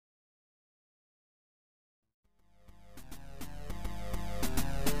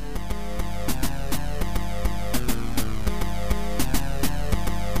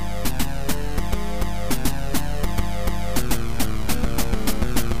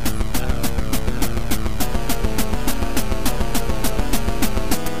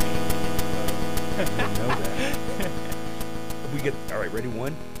right, ready?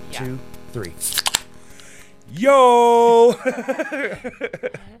 One, Yeah. 2, 3. Yo!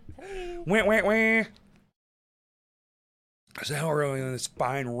 Wah, wah, wah. So how early on this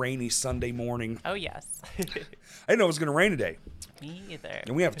fine, rainy Sunday morning? Oh, yes. I didn't know it was going to rain today. Me either.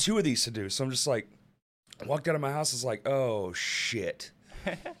 And we have 2 of these to do. So I'm just like, I walked out of my house, it's like, oh, shit.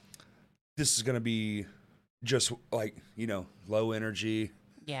 This is going to be just like, you know, low energy.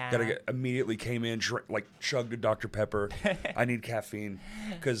 Yeah. Gotta get, immediately came in, chugged a Dr. Pepper. I need caffeine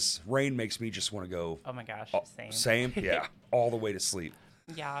because rain makes me just want to go. Oh my gosh, same. Same? Yeah. All the way to sleep.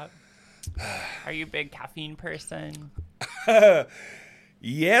 Yeah. Are you a big caffeine person?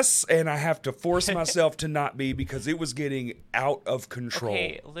 Yes, and I have to force myself to not be because it was getting out of control.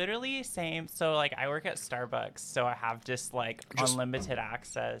 Okay, literally same. So like I work at Starbucks, so I have just unlimited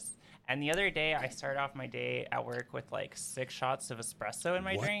access. And the other day, I started off my day at work with like 6 shots of espresso in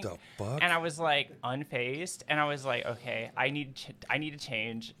my drink. What the fuck? And I was like unfazed, and I was like, okay, I need to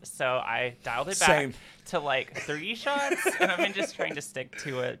change. So I dialed it back to like 3 shots, and I've been just trying to stick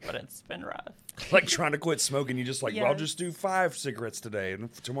to it, but it's been rough. Like trying to quit smoking, you just like, Yeah. well, I'll just do 5 cigarettes today,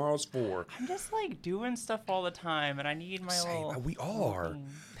 and tomorrow's 4. I'm just like doing stuff all the time, and I need my little. We all are. routine.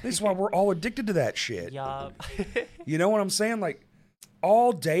 This is why we're all addicted to that shit. Yup. You know what I'm saying? Like,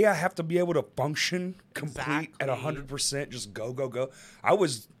 all day I have to be able to function complete at Exactly. 100%. Just go, go, go. I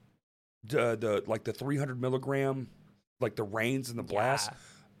was the 300 milligram, like the rains and the blasts, Yeah.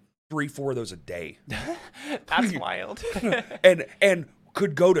 3-4 of those a day, That's wild. and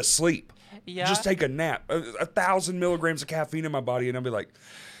could go to sleep. Yeah. Just take a nap. 1,000 milligrams of caffeine in my body, and I'll be like,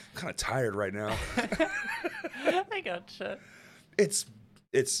 I'm kind of tired right now. I gotcha.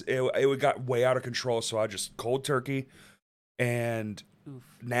 It got way out of control, so I just cold turkey. And Oof.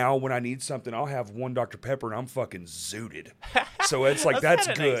 now when I need something, I'll have 1 Dr. Pepper and I'm fucking zooted. So it's like, that's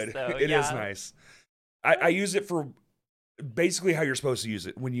kinda good. nice, though. It is Yeah. nice. I use it for basically how you're supposed to use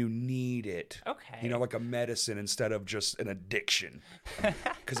it when you need it. Okay. You know, like a medicine instead of just an addiction.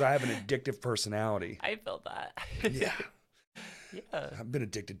 Because I have an addictive personality. I feel that. Yeah. Yeah. I've been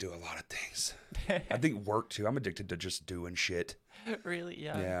addicted to a lot of things. I think work too. I'm addicted to just doing shit. Really?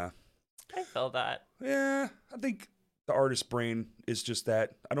 Yeah. Yeah. I feel that. Yeah. I think the artist brain is just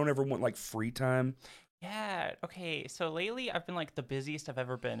that. I don't ever want like free time. Yeah. Okay. So lately, I've been like the busiest I've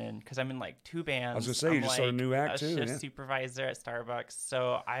ever been in because I'm in like 2 bands. I was gonna say, you just started a new act, too, Shift yeah. supervisor at Starbucks.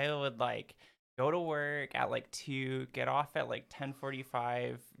 So I would like go to work at like 2, get off at like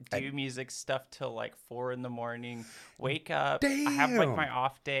 10:45, do music stuff till like 4 in the morning, wake up. I have like Damn. my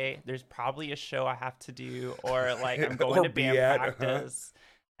off day. There's probably a show I have to do, or like I'm Or going to be band at, practice,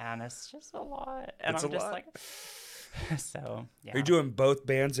 and it's just a lot. And It's I'm a just lot. like, so yeah. Are you doing both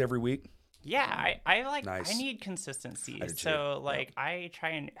bands every week? Yeah, I like Nice. I need consistency. I do too. So like I try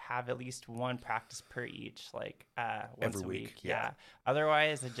and have at least 1 practice per each, like once Every a week, week. yeah.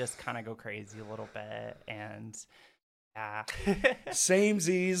 Otherwise it just kind of go crazy a little bit, and yeah.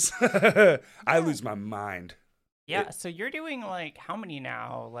 Samesies. I lose my mind. Yeah, so you're doing like how many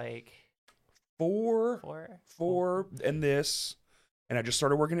now? Like 4, 4? and this. And I just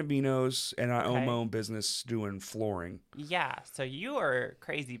started working at Vino's, and I own Okay. my own business doing flooring. Yeah, so you are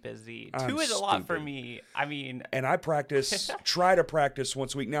crazy busy. I'm 2 is a lot for stupid. me. I mean, And I try to practice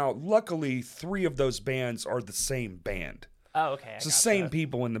once a week. Now, luckily, 3 of those bands are the same band. oh okay. It's the same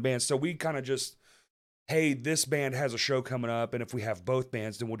people in the band. So we kind of just, hey, this band has a show coming up, and if we have both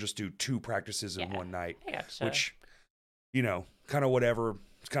bands, then we'll just do 2 practices in Yeah. one night. I gotcha. Which, you know, kind of whatever.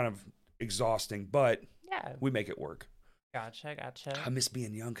 It's kind of exhausting, but yeah, we make it work. gotcha. I miss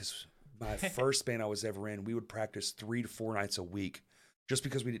being young because my first band I was ever in, we would practice 3 to 4 nights a week just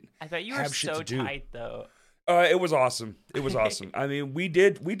because we didn't I bet you were have shit so to do. tight though. It was awesome. It was awesome. I mean, we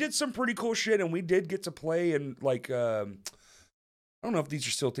did some pretty cool shit, and we did get to play in like I don't know if these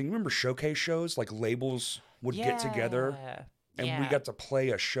are still things. Remember showcase shows? Like labels would get together, and we got to play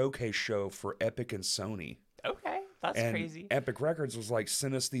a showcase show for Epic and Sony. Okay, that's And crazy. Epic Records was like,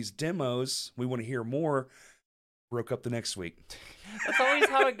 send us these demos. We want to hear more. Broke up the next week. That's always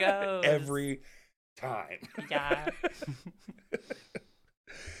how it goes. Every time. Yeah.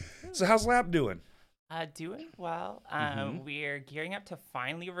 So how's Lap doing? Doing well. Mhm. We're gearing up to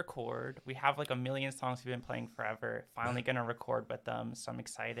finally record. We have like a million songs we've been playing forever. Finally gonna record with them, so I'm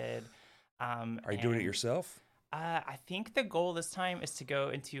excited. Are you doing it and, yourself? I think the goal this time is to go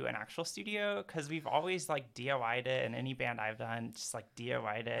into an actual studio because we've always like DIY'd it, and any band I've done just like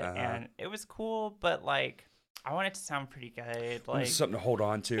DIY'd it, and it was cool, but like I want it to sound pretty good. Like Something to hold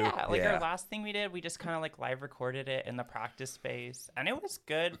on to. yeah, like our last thing we did, we just kind of like live recorded it in the practice space, and it was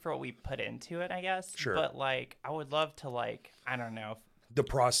good for what we put into it, I guess. Sure. But like, I would love to like, I don't know, the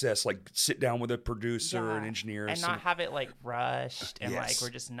process, like sit down with a producer and engineer and not have it like rushed and like we're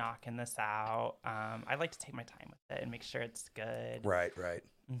just knocking this out. I like to take my time with it and make sure it's good. Right.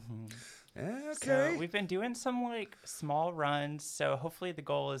 Okay. So we've been doing some like small runs. So hopefully the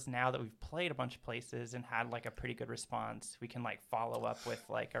goal is now that we've played a bunch of places and had like a pretty good response, we can like follow up with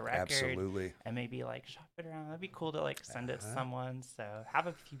like a record. Absolutely. And maybe like shop it around. That'd be cool to like send it to someone. So have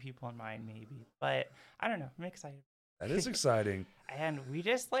a few people in mind maybe. But I don't know. I'm excited. That is exciting. And we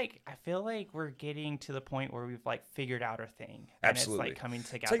just like, I feel like we're getting to the point where we've like figured out our thing. Absolutely. And it's like coming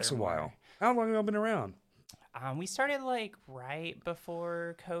together. It takes a while. How long have you been around? We started like right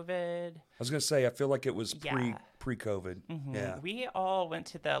before COVID. I was gonna say I feel like it was pre-COVID. Mm-hmm. Yeah. We all went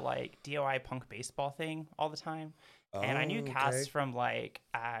to the like DOI punk baseball thing all the time. And I knew Cass from like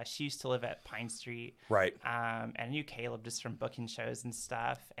she used to live at Pine Street. Right. And I knew Caleb just from booking shows and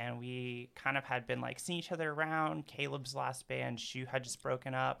stuff. And we kind of had been like seeing each other around. Caleb's last band, Shoe, had just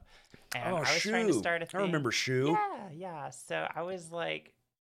broken up. And I was trying to start a thing. I remember Shoe. Yeah. So I was like,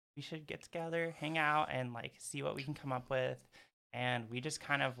 we should get together, hang out, and like see what we can come up with. And we just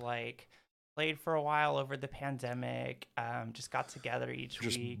kind of like played for a while over the pandemic. Just got together each week.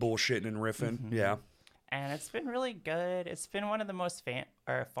 Just bullshitting and riffing. Mm-hmm. Yeah. And it's been really good. It's been one of the most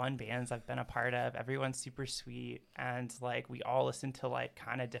fun bands I've been a part of. Everyone's super sweet. And like we all listen to like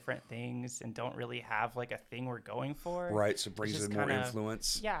kind of different things and don't really have like a thing we're going for. Right. So it brings in more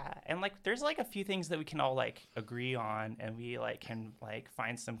influence. Yeah. And like there's like a few things that we can all like agree on and we like can like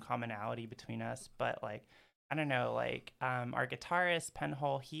find some commonality between us. But like, I don't know, like our guitarist,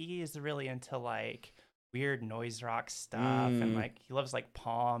 Penhole, he is really into like weird noise rock stuff and like he loves like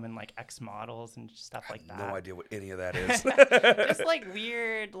Palm and like X Models and stuff like that. No idea what any of that is. Just like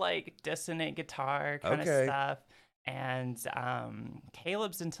weird like dissonant guitar kind of stuff. And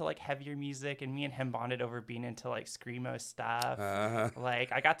Caleb's into like heavier music and me and him bonded over being into like screamo stuff.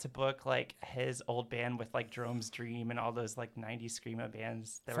 Like I got to book like his old band with like Jerome's Dream and all those like 90s screamo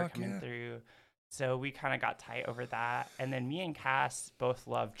bands that were coming through. So we kind of got tight over that. And then me and Cass both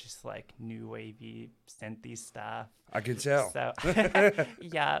love just like new wavy synthy stuff. I can tell. So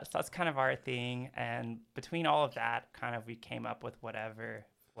yeah, so that's kind of our thing. And between all of that, kind of we came up with whatever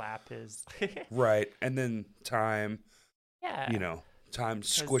Lap is. Right. And then time. Yeah. You know, time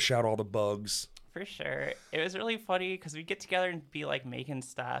squish out all the bugs. For sure. It was really funny because we'd get together and be like making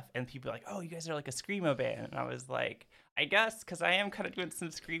stuff and people be like, oh, you guys are like a screamo band. And I was like, I guess, because I am kind of doing some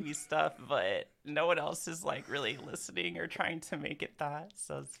screamy stuff, but no one else is like really listening or trying to make it that.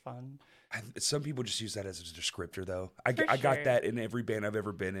 So it's fun. Some people just use that as a descriptor, though. I got that in every band I've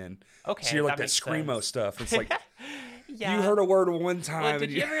ever been in. Okay. So you're like that screamo stuff. It's like, yeah. You heard a word one time. Well,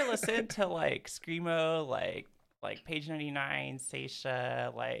 did you ever listen to like screamo, like Page 99,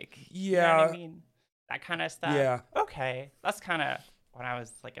 Seisha, like, you know what I mean? That kind of stuff. Yeah. Okay. That's kind of when I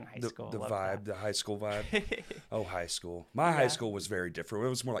was like in high school. The vibe, the high school vibe. Oh, high school. My high school was very different. It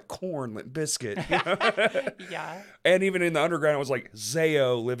was more like Corn, Limp Bizkit. You know? Yeah. And even in the underground, it was like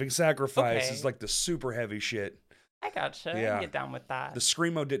Zayo, Living Sacrifice. It's like the super heavy shit. I gotcha. Yeah. I can get down with that. The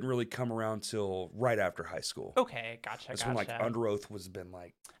screamo didn't really come around till right after high school. Okay, gotcha. That's when like Under Oath was been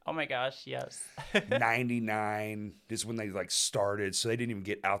like. Oh my gosh, yes. 99 is when they like started, so they didn't even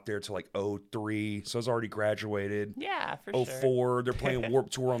get out there till like 03. So I was already graduated. Yeah, for 04, sure. 04, they're playing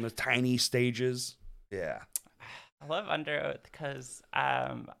Warped Tour on the tiny stages. Yeah. I love Under Oath because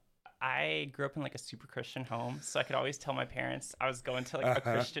I grew up in like a super Christian home, so I could always tell my parents I was going to like a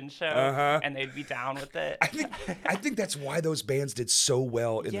Christian show, and they'd be down with it. I think that's why those bands did so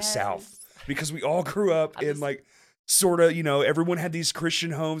well in the South, because we all grew up in like sort of, you know, everyone had these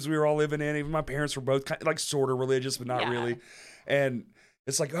Christian homes we were all living in. Even my parents were both kind of like sort of religious, but not really. And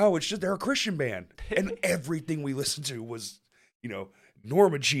it's like, oh, it's just they're a Christian band, and everything we listened to was, you know,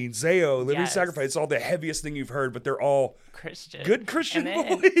 Norma Jean, Zayo, Living Sacrifice. It's all the heaviest thing you've heard, but they're all Christian. Good Christian and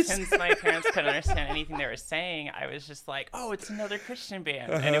then, boys. Since my parents couldn't understand anything they were saying, I was just like, oh, it's another Christian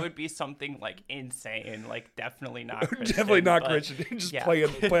band. And it would be something like insane, like definitely not Christian. Definitely not Christian. Just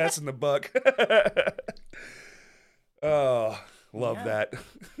passing the buck. Oh, love that.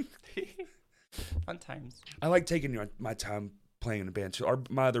 Fun times. I like taking my time playing in a band too.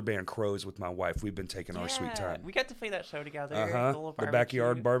 My other band, Crows, with my wife, we've been taking our sweet time. We got to play that show together. The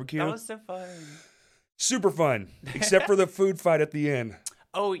backyard barbecue. That was so fun. Super fun, except for the food fight at the end.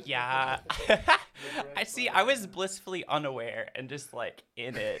 Oh yeah. I was blissfully unaware and just like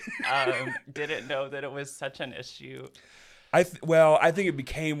in it. Didn't know that it was such an issue. I think it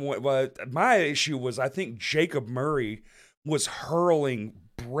became my issue was I think Jacob Murray was hurling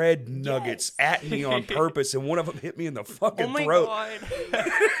bread nuggets at me on purpose, and one of them hit me in the fucking throat. God.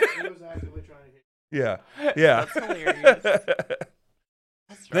 He was actively trying to hit you. Yeah. That's hilarious.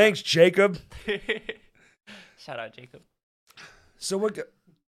 sure. Thanks, Jacob. Shout out, Jacob. So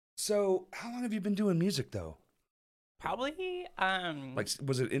how long have you been doing music though? Probably, Like,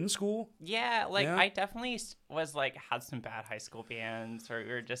 was it in school? yeah, like, I definitely was, like, had some bad high school bands where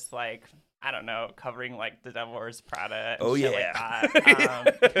we were just, like, I don't know, covering, like, The Devil Wears Prada and shit like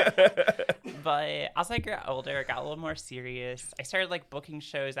that. But as I got older, I got a little more serious. I started, like, booking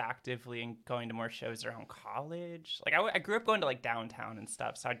shows actively and going to more shows around college. Like, I grew up going to, like, downtown and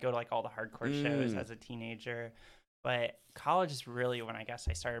stuff, so I'd go to, like, all the hardcore shows as a teenager. But college is really when I guess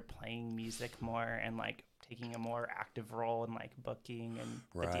I started playing music more and, like, taking a more active role in, like, booking and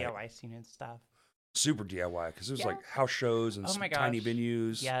the DIY scene and stuff. Super DIY, because it was like house shows and some tiny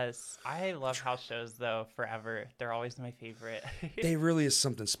venues. Yes, I love house shows though forever. They're always my favorite. They really is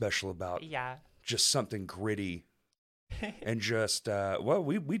something special about. Yeah. Just something gritty, and just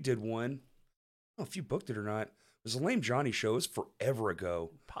we did one. I don't know if you booked it or not. It was a Lame Johnny show. It was forever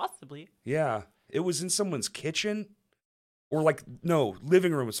ago. Possibly. Yeah, it was in someone's kitchen, or like no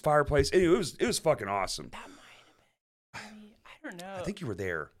living room, was fireplace. It was fucking awesome. That might have been. I don't know. I think you were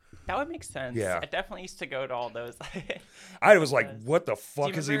there. That would make sense. Yeah. I definitely used to go to all those. I was like, what the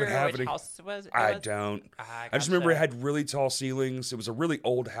fuck is even which happening? House it was? I don't. I just remember it had really tall ceilings. It was a really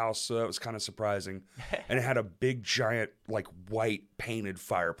old house, so that was kind of surprising. And it had a big, giant, like, white painted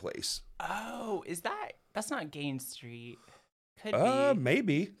fireplace. Oh, that's not Gain Street. Could be.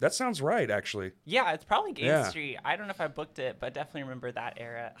 Maybe. That sounds right, actually. Yeah, it's probably Gain Street. I don't know if I booked it, but I definitely remember that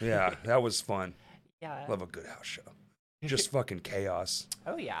era. Yeah, that was fun. Yeah. Love a good house show. Just fucking chaos.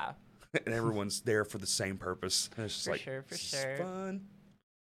 Oh, yeah. And everyone's there for the same purpose. And it's just For this sure. is fun.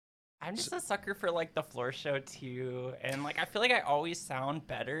 I'm just a sucker for, like, the floor show, too. And, like, I feel like I always sound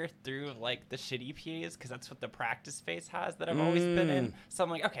better through, like, the shitty PAs because that's what the practice space has that I've always been in. So I'm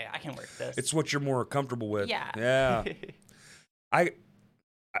like, okay, I can work this. It's what you're more comfortable with. Yeah. Yeah. I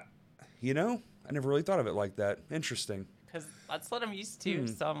never really thought of it like that. Interesting. Because that's what I'm used to.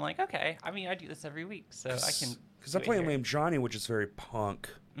 So I'm like, okay. I mean, I do this every week, so I can. Because I play in Lame Johnny, which is very punk,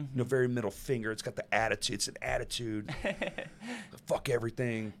 very middle finger. It's got the attitude. It's an attitude. Fuck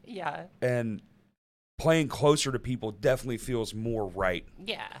everything. Yeah. And playing closer to people definitely feels more right.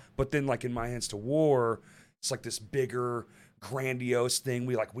 Yeah. But then, like in My Hands to War, it's like this bigger, grandiose thing.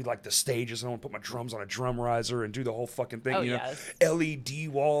 We like the stages. I want to put my drums on a drum riser and do the whole fucking thing. Oh, you yes. know,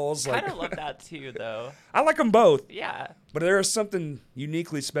 LED walls. I kind of love that too, though. I like them both. Yeah. But there is something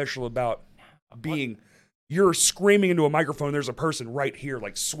uniquely special about being. You're screaming into a microphone. There's a person right here,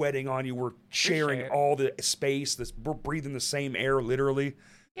 like sweating on you. We're sharing all the space. We're breathing the same air, literally.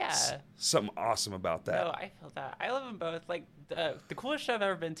 Yeah. Something awesome about that. No, I feel that. I love them both. Like the coolest show I've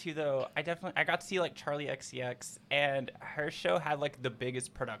ever been to, though, I got to see like Charlie XCX, and her show had like the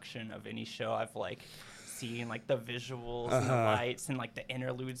biggest production of any show I've like seen, like the visuals and the lights and like the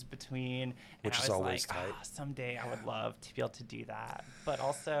interludes between. And which I is was always like, tight. Someday I would love to be able to do that. But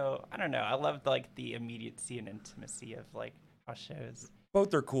also, I don't know. I love like the immediacy and intimacy of like house shows.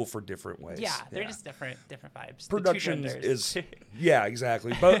 Both are cool for different ways. Yeah, they're just different vibes. Production is, yeah,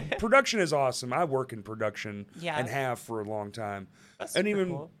 exactly. But production is awesome. I work in production and have for a long time. That's and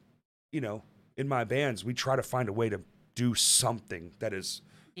even, cool. you know, in my bands, we try to find a way to do something that is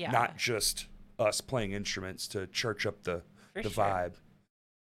not just us playing instruments to church up the vibe.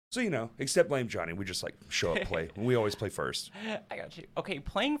 So, you know, except Lame Johnny, we just like show up, play. And we always play first. I got you. Okay,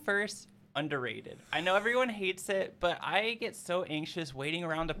 playing first. Underrated. I know everyone hates it, but I get so anxious waiting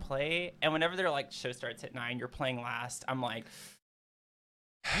around to play, and whenever they're like, show starts at 9, you're playing last, I'm like,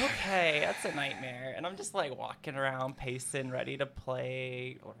 okay, that's a nightmare. And I'm just like walking around, pacing, ready to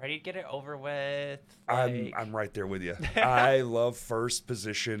play, ready to get it over with. Like... I'm right there with you. I love first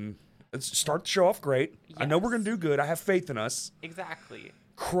position. Let's start the show off great. Yes. I know we're gonna do good. I have faith in us. Exactly.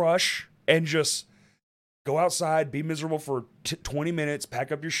 Crush and just go outside, be miserable for 20 minutes,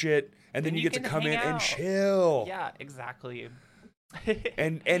 pack up your shit, and then you get to come in and chill. Yeah, exactly.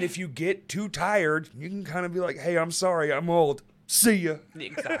 and if you get too tired, you can kind of be like, hey, I'm sorry, I'm old. See ya.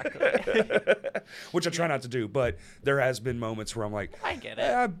 Exactly. Which I try not to do, but there has been moments where I'm like, I get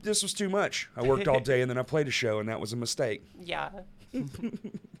it. This was too much. I worked all day and then I played a show and that was a mistake. Yeah.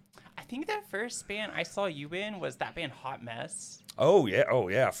 I think that first band I saw you in was that band Hot Mess. Oh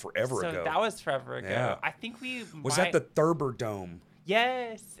yeah, forever ago. So that was forever ago. Yeah. I think was that the Thurber Dome?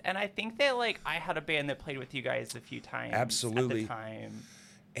 Yes, and I think that like I had a band that played with you guys a few times. Absolutely. At the time.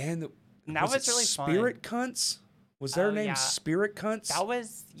 And that was really fun. Spirit Cunts? Was their name Spirit Cunts? That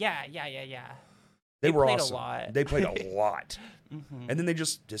was yeah. They were played awesome. A lot. They played a lot. And then they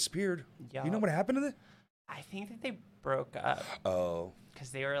just disappeared. Yep. You know what happened to them? I think that they broke up. Oh. Because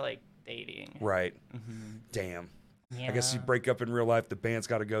they were like dating. Right. Damn. Yeah. I guess you break up in real life, the band's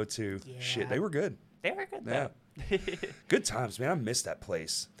got to go to. Yeah. Shit, they were good. They were good, Yeah. though. Good times, man. I miss that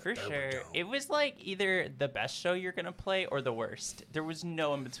place. For sure. It was like either the best show you're going to play or the worst. There was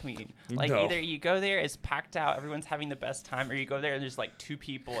no in between. Like either you go there, it's packed out, everyone's having the best time, or you go there and there's like 2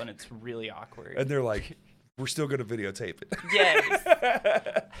 people and it's really awkward. And they're like, we're still going to videotape it.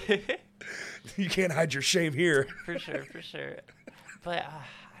 Yes. You can't hide your shame here. For sure. But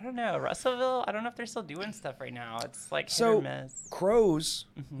I don't know. Russellville, I don't know if they're still doing stuff right now. It's like hit or miss. Crows,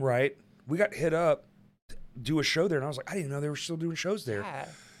 right? We got hit up to do a show there, and I was like, I didn't know they were still doing shows there. Yeah.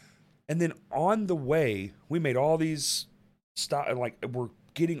 And then on the way, we made all these stop. Like, we're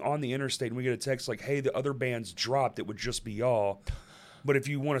getting on the interstate, and we get a text like, hey, the other band's dropped. It would just be y'all. But if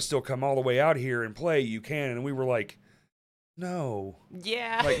you want to still come all the way out here and play, you can. And we were like, no.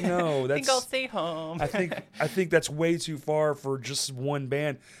 Yeah. Like, no. I think I'll stay home. I think that's way too far for just one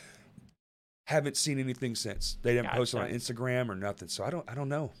band. Haven't seen anything since. They didn't post it on Instagram or nothing. So I don't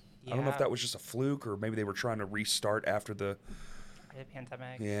know. Yeah. I don't know if that was just a fluke or maybe they were trying to restart after the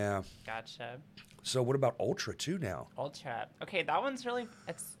pandemic. Yeah. Gotcha. So what about Ultra 2 now? Ultra. Okay, that one's really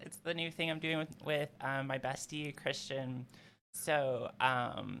it's the new thing I'm doing with my bestie Christian. So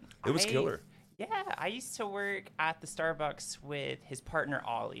it was killer. Yeah, I used to work at the Starbucks with his partner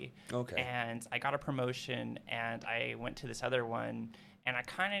Ollie. Okay. And I got a promotion and I went to this other one. And I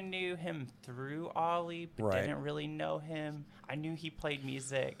kind of knew him through Ollie, but didn't really know him. I knew he played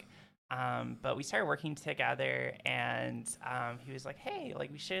music, but we started working together. And he was like, "Hey,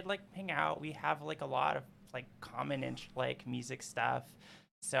 like we should like hang out. We have like a lot of like common like music stuff."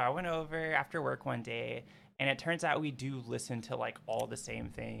 So I went over after work one day, and it turns out we do listen to like all the same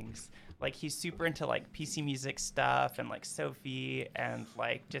things. Like he's super into like PC music stuff and like Sophie and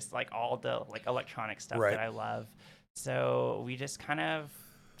like just like all the like electronic stuff that I love. So we just kind of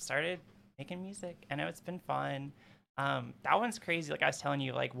started making music, and it's been fun. That one's crazy. Like I was telling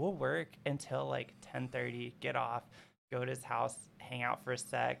you, like we'll work until like 10:30, get off, go to his house, hang out for a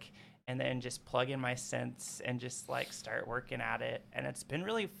sec, and then just plug in my synths and just like start working at it. And it's been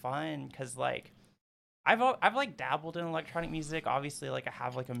really fun because like I've like dabbled in electronic music. Obviously, like I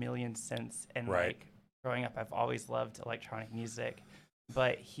have like a million synths, and like growing up, I've always loved electronic music.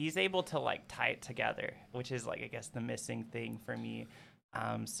 But he's able to like tie it together, which is like I guess the missing thing for me.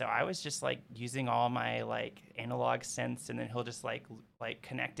 So I was just like using all my like analog synths, and then he'll just like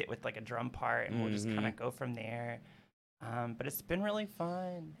connect it with like a drum part, and we'll just kind of go from there. But it's been really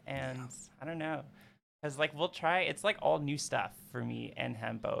fun, and I don't know, because like we'll try. It's like all new stuff for me and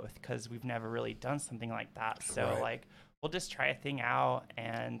him both, because we've never really done something like that. So like we'll just try a thing out,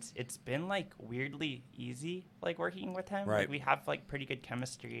 and it's been like weirdly easy, like working with him. Like we have like pretty good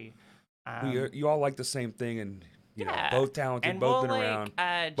chemistry. You all like the same thing, and you know, both talented, and both been around,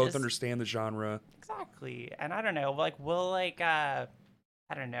 both understand the genre. Exactly. And I don't know, like we'll like I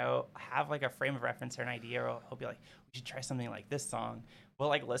don't know, have like a frame of reference or an idea, or he'll be like, we should try something like this song. We'll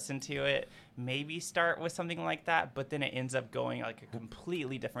like listen to it, maybe start with something like that, but then it ends up going like a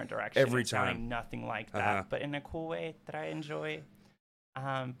completely different direction. Every time. Sounding nothing like that, but in a cool way that I enjoy.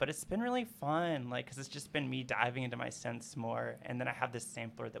 But it's been really fun, like, because it's just been me diving into my synths more, and then I have this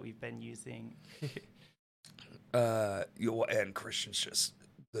sampler that we've been using. And Christian's just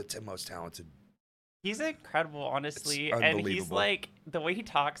the most talented. He's incredible, honestly, and he's like the way he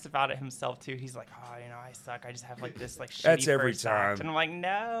talks about it himself too. He's like, "Oh, you know, I suck. I just have like this like shitty That's every first time." act." And I'm like,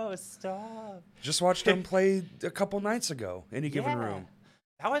 "No, stop." Just watched him play a couple nights ago. Any Given Room.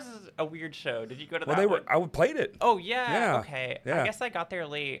 That was a weird show. Did you go to that? Well, I played it. Oh yeah. Okay. Yeah. I guess I got there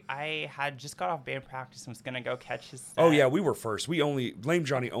late. I had just got off band practice and was gonna go catch his set. Oh yeah, we were first. Lame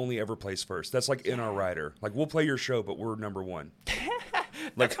Johnny only ever plays first. That's like in our rider. Like we'll play your show, but we're number one.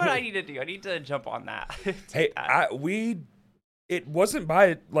 That's what I need to do. I need to jump on that. Hey, it wasn't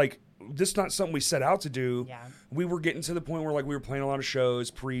by like this is not something we set out to do. Yeah. We were getting to the point where like we were playing a lot of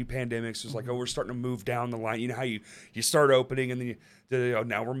shows pre-pandemic. So it was like, oh, we're starting to move down the line. You know how you start opening and then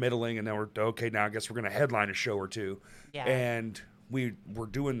now we're middling and now we're okay. Now I guess we're gonna headline a show or two. Yeah. And we were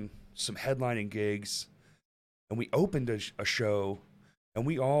doing some headlining gigs, and we opened a show, and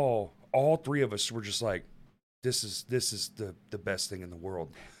we all three of us were just like, this is the best thing in the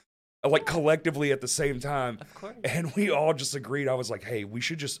world. Like collectively at the same time. Of course. And we all just agreed. I was like, hey, we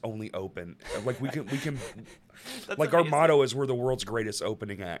should just only open. Like we can like amazing. our motto is we're the world's greatest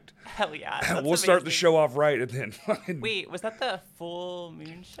opening act. Hell yeah. We'll start the show off right and then Wait, was that the Full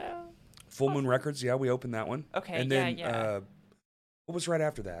Moon show? Full Moon Records, yeah, we opened that one. Okay, and then what was right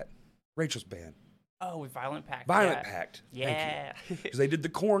after that? Rachel's band. Oh, with Violent Pact. Pact. Yeah. Because they did the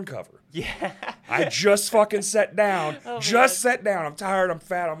Korn cover. Yeah. I just fucking sat down. Oh, sat down. I'm tired. I'm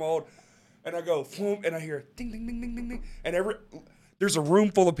fat. I'm old. and I go, "Floom," and I hear ding, ding, ding, ding, ding, ding, and there's a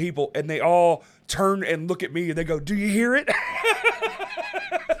room full of people, and they all turn and look at me, and they go, "Do you hear it?"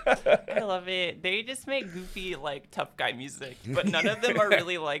 I love it. They just make goofy, like, tough guy music, but none of them are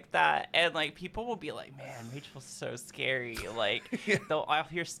really like that. And, like, people will be like, man, Rachel's so scary. Like, I'll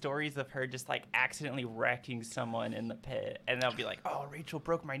hear stories of her just, like, accidentally wrecking someone in the pit. And they'll be like, oh, Rachel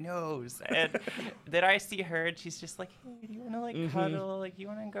broke my nose. And then I see her, and she's just like, hey, do you want to, like, cuddle? Like, you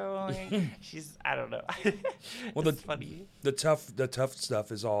want to go? Like, I don't know. Well, it's funny. The tough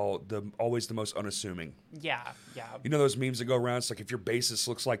stuff is always the most unassuming. Yeah. You know those memes that go around? It's like if your bassist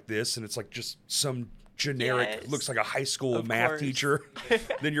looks like this, and it's like just some generic, looks like a high school math teacher,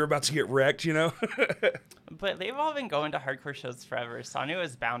 then you're about to get wrecked, you know? But they've all been going to hardcore shows forever, so I knew it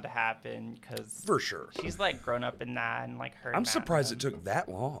was bound to happen because for sure she's like grown up in that and like her. I'm surprised it took that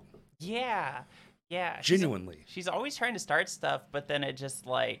long. Yeah. Genuinely. She's always trying to start stuff, but then it just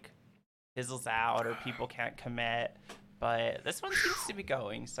like fizzles out or people can't commit. But this one seems to be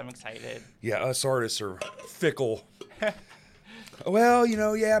going, so I'm excited. Yeah, us artists are fickle. Well,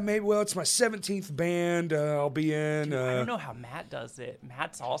 maybe. Well, it's my 17th band. I'll be in. Dude, I don't know how Matt does it.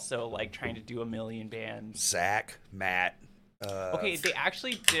 Matt's also like trying to do a million bands. Zach, Matt. Okay, they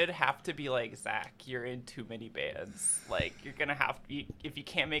actually did have to be like, Zach, you're in too many bands. Like, you're gonna have to, if you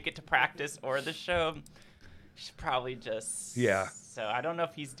can't make it to practice or the show, you should probably just. Yeah. So I don't know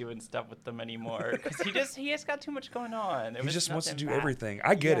if he's doing stuff with them anymore because he has got too much going on. He just wants to do everything.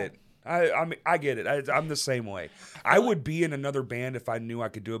 I get it. I get it. I'm the same way. I would be in another band if I knew I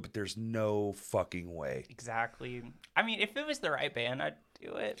could do it, but there's no fucking way. Exactly. I mean, if it was the right band, I'd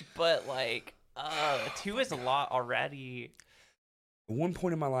do it. But like, 2 is a lot already. At one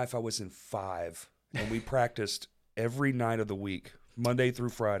point in my life, I was in 5, and we practiced every night of the week, Monday through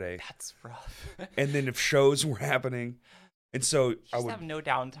Friday. That's rough. And then if shows were happening, and so I would have no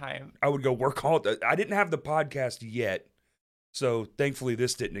downtime. I would go work all. I didn't have the podcast yet. So thankfully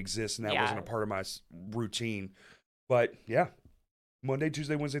this didn't exist and that wasn't a part of my routine. But yeah, Monday,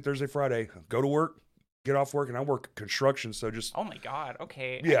 Tuesday, Wednesday, Thursday, Friday, go to work, get off work, and I work construction. So just oh my God,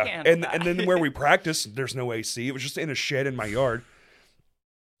 okay, yeah, and then where we practice, there's no AC. It was just in a shed in my yard.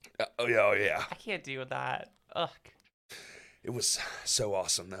 Oh yeah. I can't deal with that. Ugh. It was so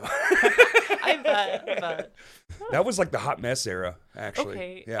awesome though. I bet. That was like the hot mess era, actually.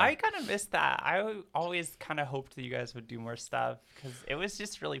 Okay, yeah. I kind of missed that. I always kind of hoped that you guys would do more stuff because it was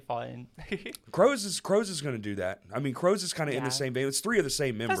just really fun. Crows is going to do that. I mean, Crows is kind of in the same vein. It's 3 of the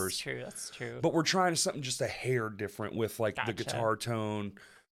same members. That's true. But we're trying something just a hair different with like the guitar tone.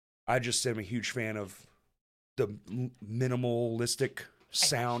 I just am a huge fan of the minimalistic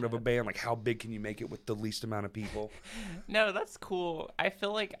sound of a band. Like, how big can you make it with the least amount of people? No, that's cool. I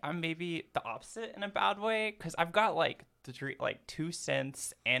feel like I'm maybe the opposite in a bad way because I've got like 2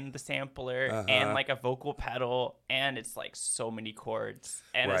 synths and the sampler and like a vocal pedal, and it's like so many chords,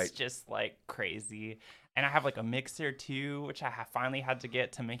 and it's just like crazy. And I have like a mixer too, which I have finally had to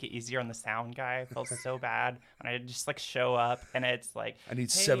get to make it easier on the sound guy. It felt so bad when I just like show up and it's like I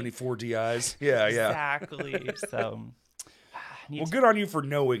need 74 DIs. Yeah, exactly. So. Well, good on you for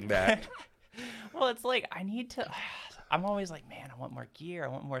knowing that. Well, it's like I'm always like, man, I want more gear. I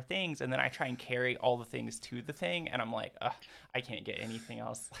want more things. And then I try and carry all the things to the thing. And I'm like, I can't get anything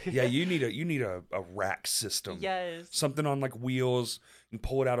else. Yeah, you need a rack system. Yes. Something on like wheels. You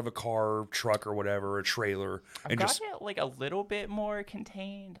pull it out of a car, truck, or whatever, a trailer. I've got it like a little bit more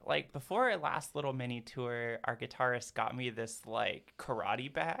contained. Like before our last little mini tour, our guitarist got me this like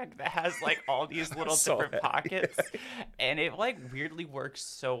karate bag that has like all these little different pockets. And it like weirdly works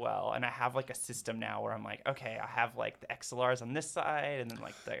so well. And I have like a system now where I'm like, okay, I have like the XLRs on this side and then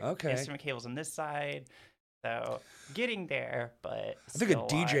like the instrument cables on this side. So getting there, but I think a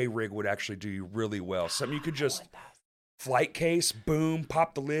DJ rig would actually do you really well. Something you could just flight case, boom,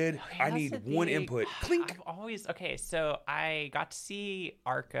 pop the lid. Okay, I need one input. Clink. So I got to see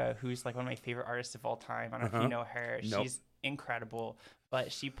Arca, who's like one of my favorite artists of all time. I don't know if you know her. Nope. She's incredible.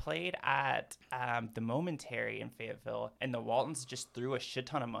 But she played at the Momentary in Fayetteville, and the Waltons just threw a shit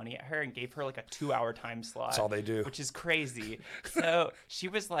ton of money at her and gave her like a 2-hour time slot. That's all they do. Which is crazy. So she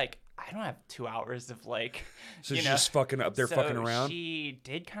was like, I don't have 2 hours of like, so she's just fucking up there fucking around? She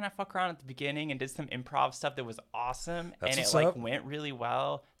did kind of fuck around at the beginning and did some improv stuff that was awesome. That's and it like went really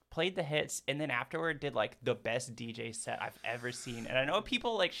well. Played the hits, and then afterward did like the best DJ set I've ever seen. And I know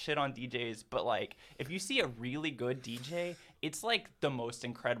people like shit on DJs, but like if you see a really good DJ, it's like the most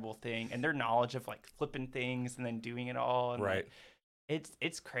incredible thing. And their knowledge of like flipping things and then doing it all, and like,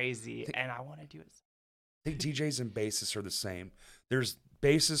 it's crazy. And I want to do it. I think DJs and bassists are the same. There's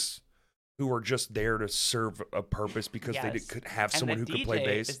bassists who are just there to serve a purpose because they could have someone who could play bass. And the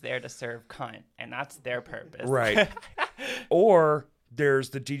DJ is there to serve cunt, and that's their purpose. Right. Or there's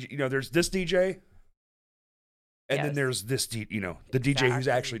the DJ, there's this DJ, and then there's this, the DJ who's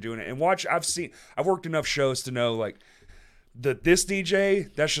actually doing it. And I've worked enough shows to know, like, this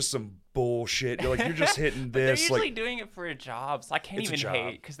DJ, that's just some bullshit. You're just hitting this. They're usually doing it for a job, so I can't even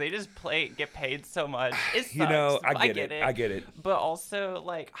hate because they just get paid so much. It sucks. I get it. But also,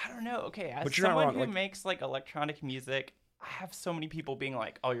 like, I don't know. Okay, as someone who makes like electronic music, I have so many people being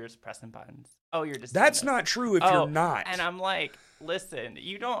like, "Oh, you're just pressing buttons. Oh, you're just." That's not true if you're not. And I'm like, listen,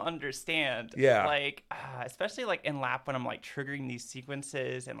 you don't understand. Yeah. Like, especially like in lap when I'm like triggering these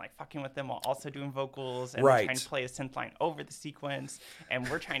sequences and like fucking with them while also doing vocals and trying to play a synth line over the sequence, and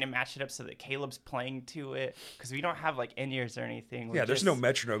we're trying to match it up so that Caleb's playing to it because we don't have like in-ears or anything. There's no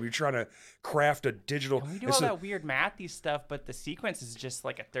metronome. You're trying to craft a digital. We do all that weird mathy stuff, but the sequence is just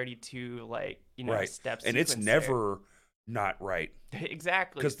like a 32 steps. And it's never not right.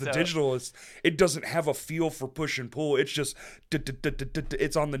 Exactly. Because the digital it doesn't have a feel for push and pull. It's just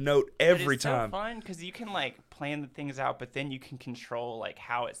it's on the note every time. It's so fun because you can like plan the things out, but then you can control like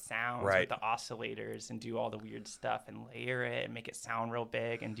how it sounds with the oscillators and do all the weird stuff and layer it and make it sound real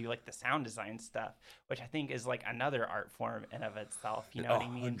big and do like the sound design stuff, which I think is like another art form in of itself. You know what I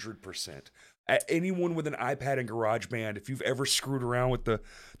mean? 100%. Anyone with an iPad and GarageBand, if you've ever screwed around with the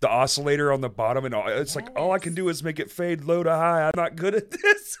oscillator on the bottom and it's like all I can do is make it fade low to high. I'm not good at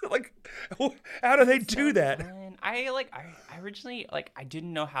this. Like, how do they do that? Fun. I originally I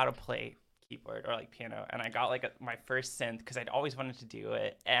didn't know how to play keyboard or like piano, and I got like my first synth because I'd always wanted to do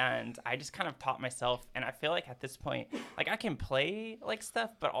it, and I just kind of taught myself. And I feel like at this point, like I can play like stuff,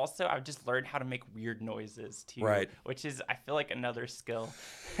 but also I've just learned how to make weird noises too, which is I feel like another skill.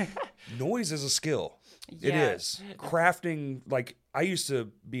 Noise is a skill. It is crafting. Like I used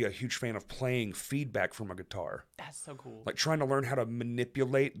to be a huge fan of playing feedback from a guitar. That's so cool. Like trying to learn how to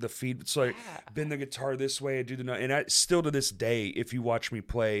manipulate the feed. So like bend the guitar this way and do the note. And I still to this day, if you watch me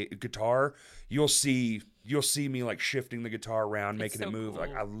play guitar, you'll see me like shifting the guitar around, making it move. Cool.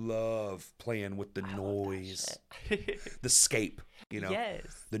 Like I love playing with the noise, the scape.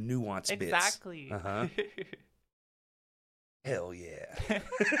 The nuance bits. Exactly. Hell yeah.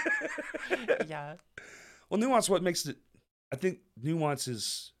 Yeah. Well, nuance, what makes it, I think nuance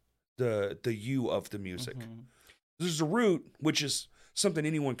is the you of the music. Mm-hmm. There's a root, which is something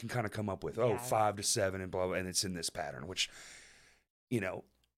anyone can kind of come up with. 5 to 7 and blah, blah, and it's in this pattern, which,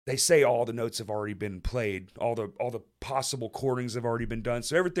 they say all the notes have already been played. All the possible chordings have already been done.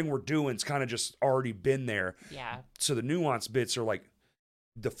 So everything we're doing is kind of just already been there. Yeah. So the nuance bits are like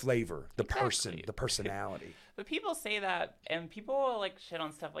the flavor, the person, the personality. But people say that, and people like shit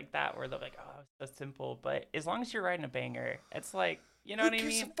on stuff like that where they're like, "Oh, it's so simple." But as long as you're writing a banger, it's like, you know what I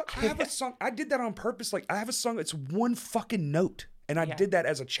mean? I have a song. I did that on purpose. Like I have a song. It's one fucking note, and I did that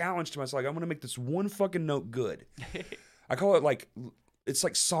as a challenge to myself. Like I'm gonna make this one fucking note good. I call it it's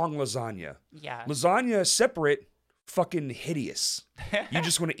like song lasagna. Yeah. Lasagna separate. Fucking hideous. You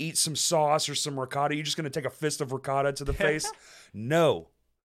just want to eat some sauce or some ricotta. You're just going to take a fist of ricotta to the face. No.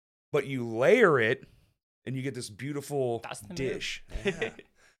 But you layer it and you get this beautiful dish. Yeah.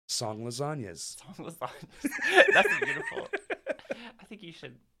 Song lasagnas. Song lasagnas. That's beautiful. I think you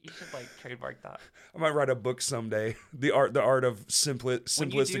should like trademark that. I might write a book someday. The art of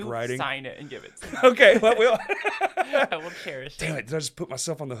simplistic writing. Sign it and give it to me. Okay, well, I will cherish it. Damn it! Did I just put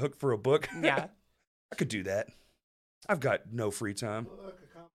myself on the hook for a book? Yeah. I could do that. I've got no free time.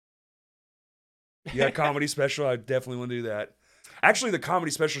 Yeah, comedy special. I definitely want to do that. Actually, the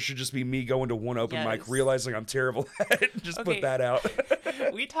comedy special should just be me going to one open mic, realizing I'm terrible at it, and just put that out.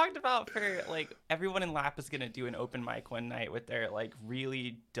 We talked about for like everyone in Lap is gonna do an open mic one night with their like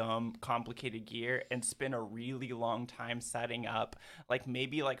really dumb, complicated gear and spend a really long time setting up, like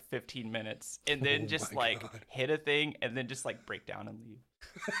maybe like 15 minutes, and then just like hit a thing and then just like break down and leave.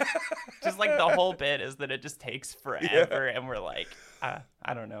 Just like the whole bit is that it just takes forever, and we're like,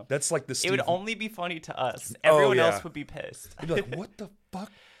 I don't know. That's like the It would only be funny to us. Everyone else would be pissed. You'd be like, what the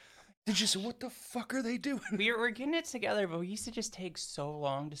fuck? Did you say, what the fuck are they doing? We're getting it together, but we used to just take so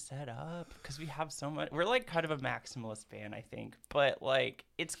long to set up because we have so much. We're like kind of a maximalist band, I think, but like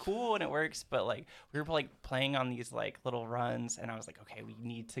it's cool and it works. But like we were like playing on these like little runs, and I was like, okay, we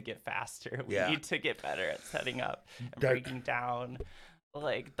need to get faster. We need to get better at setting up and breaking down.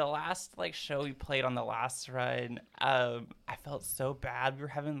 Like the last like show we played on the last run, I felt so bad. We were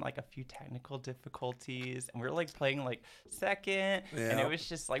having like a few technical difficulties, and we were like playing like second, and it was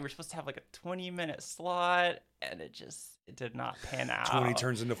just like we're supposed to have like a 20-minute slot, and it did not pan out. 20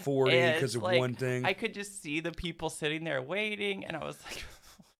 turns into 40 because of like, one thing. I could just see the people sitting there waiting, and I was like,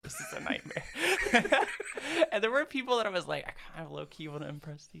 this is a nightmare. And there were people that I was like, I kind of low key want to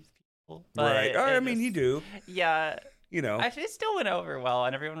impress these people. But right. I mean, you do. Yeah. You know. It still went over well,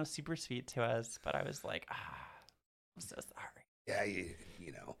 and everyone was super sweet to us. But I was like, I'm so sorry. Yeah,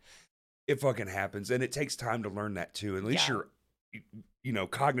 you know, it fucking happens, and it takes time to learn that too. At least you're, you know,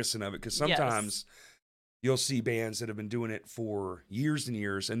 cognizant of it, because sometimes you'll see bands that have been doing it for years and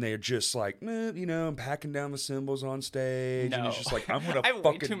years, and they're just like, you know, I'm packing down the cymbals on stage, and it's just like, I'm gonna I have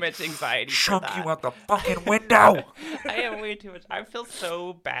fucking way too much anxiety chunk for that. you out the fucking window. I have way too much. I feel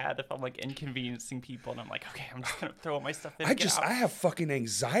so bad if I'm like inconveniencing people, and I'm like, okay, I'm just gonna throw all my stuff in. I have fucking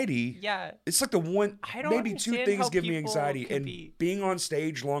anxiety. Yeah, it's like the one, maybe two things give me anxiety, and being on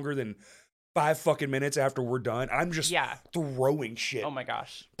stage longer than 5 fucking minutes after we're done, I'm just throwing shit. Oh my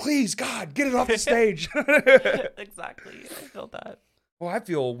gosh. Please, God, get it off the stage. Exactly. I feel that. Well, I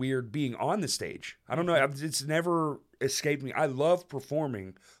feel weird being on the stage. I don't know. It's never escaped me. I love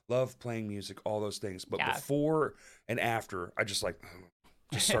performing, love playing music, all those things. But before and after, I just like,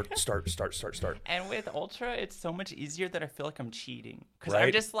 just start. And with Ultra, it's so much easier that I feel like I'm cheating. Because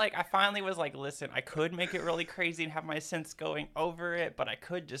I'm just like, I finally was like, listen, I could make it really crazy and have my synths going over it, but I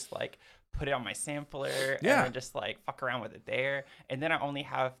could just like put it on my sampler and then just like fuck around with it there. And then I only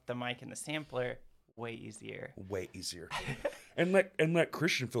have the mic and the sampler. Way easier. And let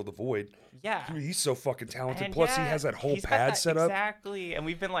Christian fill the void. Yeah. I mean, he's so fucking talented. And plus he has that whole pad set up. Exactly. And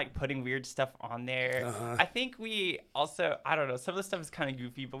we've been like putting weird stuff on there. I think we also, I don't know, some of the stuff is kind of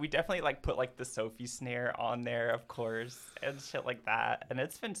goofy, but we definitely like put like the Sophie snare on there, of course, and shit like that. And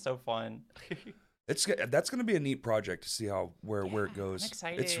it's been so fun. That's going to be a neat project to see where it goes. I'm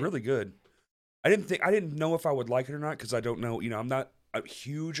excited. It's really good. I didn't know if I would like it or not, because I don't know, you know, I'm not a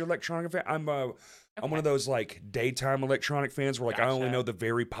huge electronic fan. I'm one of those like daytime electronic fans where like I only know the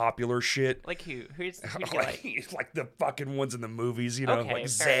very popular shit. Like who's like the fucking ones in the movies, you know, like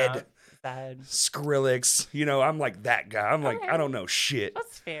Zed, Skrillex. You know, I'm like that guy. I'm like, I don't know shit.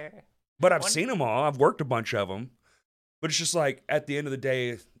 That's fair. But I've seen them all. I've worked a bunch of them. But it's just like at the end of the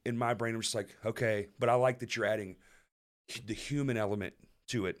day, in my brain, I'm just like, okay. But I like that you're adding the human element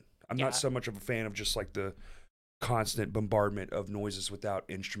to it. I'm not so much of a fan of just like the constant bombardment of noises without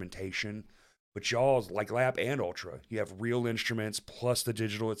instrumentation. But y'all, like Lap and Ultra, you have real instruments plus the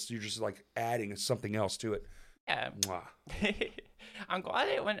digital. You're just like adding something else to it. Yeah. I'm glad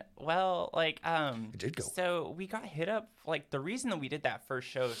it went well. Like, it did go. So we got hit up. Like, the reason that we did that first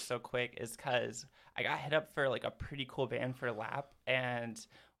show so quick is because I got hit up for like a pretty cool band for Lap, and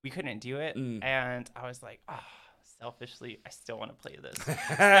we couldn't do it. And I was like, selfishly, I still want to play this. So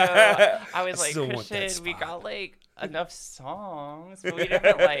I was like, Christian, we got like enough songs, but we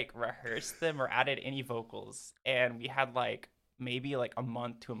didn't like rehearse them or added any vocals. And we had like maybe like a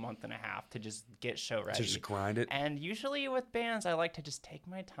month to a month and a half to just get show ready. To just grind it. And usually with bands, I like to just take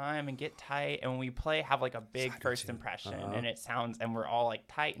my time and get tight. And when we play, have like a big first impression and it sounds, and we're all like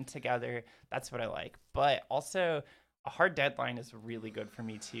tight and together. That's what I like. But also, a hard deadline is really good for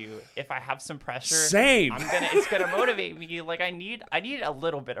me too. If I have some pressure, it's gonna motivate me. Like I need a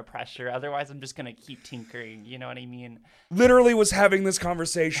little bit of pressure. Otherwise, I'm just gonna keep tinkering. You know what I mean? Literally was having this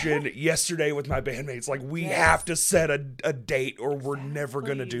conversation yesterday with my bandmates. Like we have to set a date, or we're never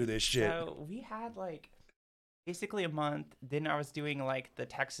gonna do this shit. So we had like basically a month. Then I was doing like the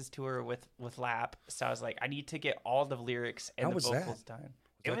Texas tour with Lap. So I was like, I need to get all the lyrics and the vocals done.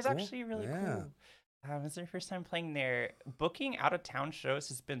 It was actually really cool. It was their first time playing there. Booking out of town shows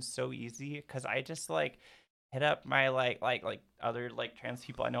has been so easy because I just like hit up my like other like trans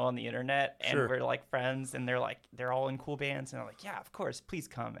people I know on the internet, and we're like friends, and they're all in cool bands, and they're like, yeah, of course, please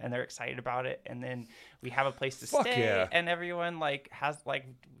come, and they're excited about it. And then we have a place to stay, and everyone like has like,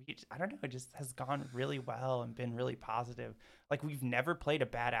 I don't know, it just has gone really well and been really positive. Like we've never played a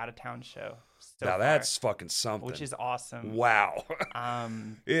bad out of town show. Now that's fucking something. Which is awesome. Wow.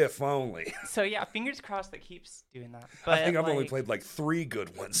 If only. So yeah, fingers crossed that keeps doing that. But I think I've only played like 3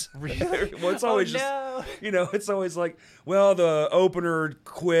 good ones. Really? Well, it's always you know, it's always like, well, the opener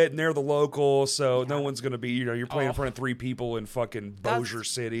quit and they're the local, so no one's gonna be, you know, you're playing in front of 3 people in fucking Bossier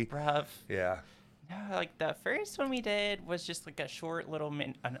City. Rough. Yeah. No, like the first one we did was just like a short little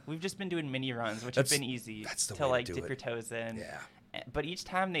we've just been doing mini runs, which has been easy to like dip your toes in. Yeah. But each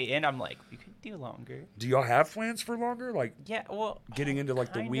time they end, I'm like, we could do longer. Do y'all have plans for longer? Like, getting into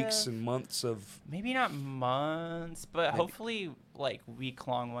like the weeks and months of. Maybe not months, but hopefully like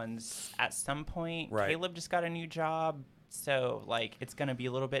week-long ones at some point. Right. Caleb just got a new job, so like it's gonna be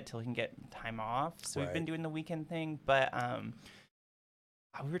a little bit till he can get time off. So we've been doing the weekend thing, but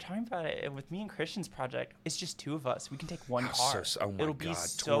we were talking about it with me and Christian's project. It's just 2 of us. We can take one car. It'll be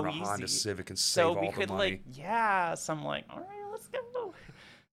so easy. Honda Civic and save all the money. So I'm like, all right, let's go.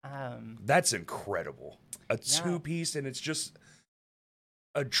 That's incredible. A Yeah. 2-piece, and it's just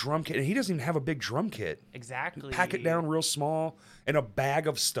a drum kit. And he doesn't even have a big drum kit. Exactly. Pack it down real small in a bag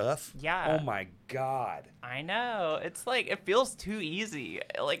of stuff. Yeah. Oh my God. I know. It's like, it feels too easy.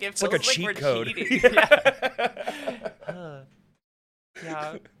 Like, it It's feels like a like cheat we're code. cheating. Yeah.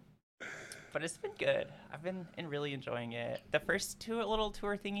 Yeah. But it's been good. I've been really enjoying it. The first little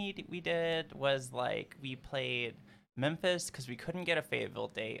tour thingy we did was like, we played Memphis because we couldn't get a Fayetteville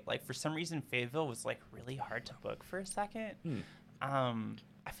date. Like, for some reason, Fayetteville was like really hard to book for a second.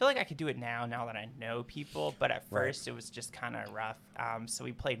 I feel like I could do it now that I know people, but at first it was just kind of rough. So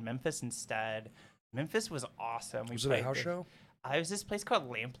we played Memphis instead. Memphis was awesome. Was it a house show? It was this place called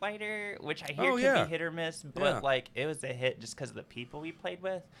Lamplighter, which I hear yeah. could be hit or miss, but like, it was a hit just because of the people we played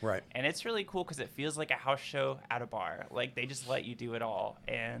with. Right. And it's really cool because it feels like a house show at a bar. Like, they just let you do it all.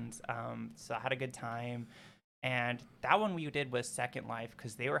 And so I had a good time. And that one we did was Second Life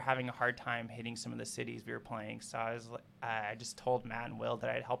because they were having a hard time hitting some of the cities we were playing. So I just told Matt and Will that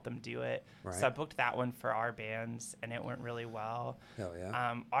I'd help them do it. Right. So I booked that one for our bands, and it went really well. Hell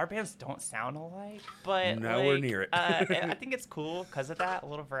yeah. Our bands don't sound alike, but Nowhere near it. I think it's cool because of that, a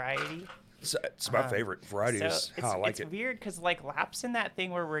little variety. It's my favorite. Variety is how I like it. It's weird because like Lap's in that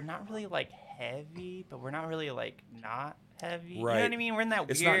thing where we're not really like heavy, but we're not really like not heavy. Right. You know what I mean? We're in that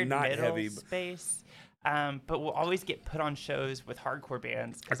It's weird not middle heavy, space. But we'll always get put on shows with hardcore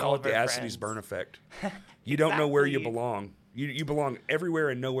bands. I call it the Acides burn effect. You don't know where you Exactly. belong. You belong everywhere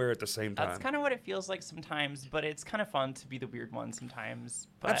and nowhere at the same time. That's kind of what it feels like sometimes, but it's kind of fun to be the weird one sometimes.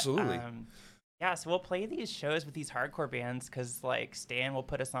 But, Absolutely. Yeah, so we'll play these shows with these hardcore bands because, like, Stan will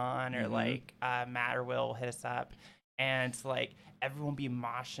put us on, or, like, Matt or Will hit us up. And, like, everyone will be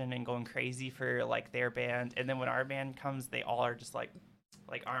moshing and going crazy for, like, their band. And then when our band comes, they all are just, like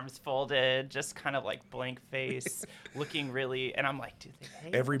arms folded, just kind of like blank face, looking really. And I'm like, dude, they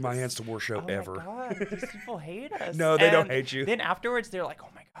hate Every us. My Hands to War show ever. Oh my God, these people hate us. No, they don't And hate you. Then afterwards, they're like, oh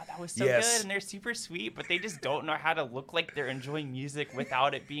my God, that was so Yes. good. And they're super sweet, but they just don't know how to look like they're enjoying music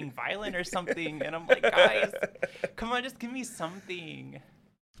without it being violent or something. And I'm like, guys, come on, just give me something.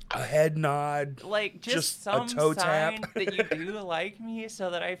 A head nod. Like, just a some toe sign tap. that you do like me so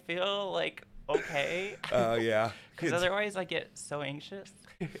that I feel like okay. Oh, yeah. Because otherwise I get so anxious.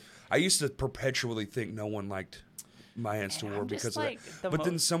 I used to perpetually think no one liked My Hands to Man, War I'm just because of like that. But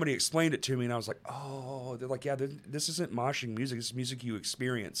then somebody explained it to me, and I was like, oh, they're like, yeah, this isn't moshing music. This is music you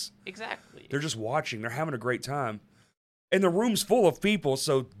experience. Exactly. They're just watching. They're having a great time. And the room's full of people,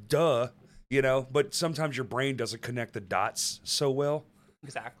 so duh, you know. But sometimes your brain doesn't connect the dots so well.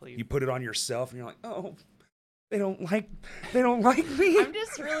 Exactly. You put it on yourself, and you're like, oh, they don't like me. I'm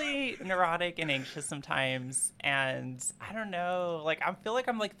just really neurotic and anxious sometimes, and I don't know. Like, I feel like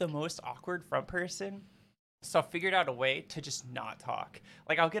I'm like the most awkward front person. So I figured out a way to just not talk.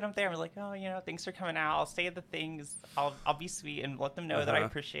 Like, I'll get up there and be like, oh, you know, thanks for coming out. I'll say the things. I'll be sweet and let them know that I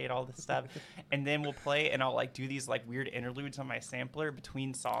appreciate all this stuff. And then we'll play, and I'll like do these like weird interludes on my sampler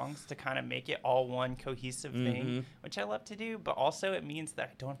between songs to kind of make it all one cohesive thing, which I love to do. But also it means that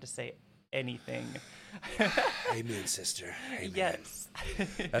I don't have to say anything. Amen, sister. Amen. Yes.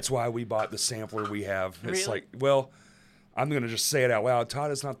 That's why we bought the sampler we have. It's Really? like, well, I'm going to just say it out loud.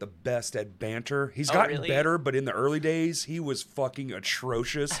 Todd is not the best at banter. He's gotten really? better, but in the early days, he was fucking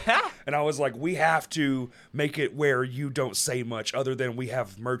atrocious. And I was like, we have to make it where you don't say much other than we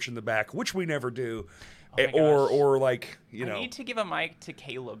have merch in the back, which we never do. Oh my Or like, you I know. need to give a mic to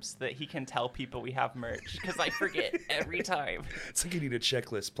Caleb so that he can tell people we have merch, because I forget every time. It's like you need a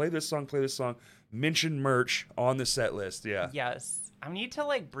checklist. Play this song, mention merch on the set list. Yeah. Yes. I need to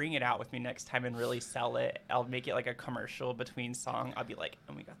like bring it out with me next time and really sell it. I'll make it like a commercial between song. I'll be like,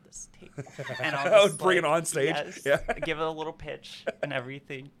 and we got this tape. And I'll just, bring it on stage. Yes, Yeah. Give it a little pitch and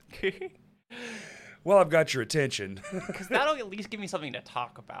everything. Well, I've got your attention. Because that'll at least give me something to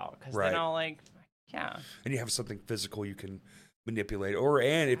talk about. Because Right. then I'll like, yeah. And you have something physical you can manipulate.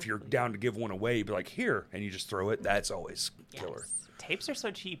 And if you're down to give one away, you'd be like, here, and you just throw it. That's always killer. Yes. Tapes are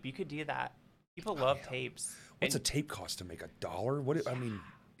so cheap. You could do that. People love tapes. What's a tape cost to make? $1? I mean,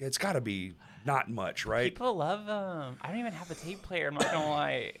 it's got to be not much, right? People love them. I don't even have a tape player. I'm not gonna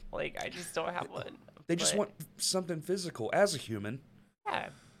lie. Like, I just don't have one. They just want something physical as a human. Yeah.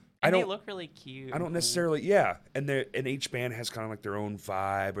 I And they don't- look really cute. I don't necessarily, yeah. And each band has kind of like their own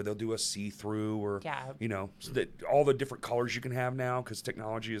vibe, or they'll do a see-through, or Yeah. you know, so that all the different colors you can have now, because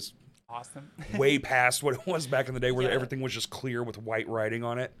technology is Awesome. way past what it was back in the day, where Yeah. everything was just clear with white writing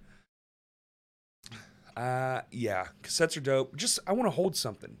on it. Yeah, cassettes are dope. Just I want to hold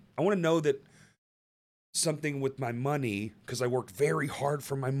something. I want to know that something with my money, because I worked very hard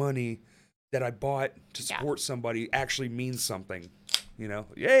for my money that I bought to support somebody, actually means something. You know,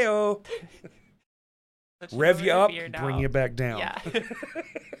 yayo. Rev you up, bring you back down. Yeah.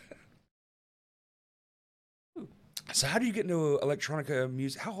 So how do you get into electronica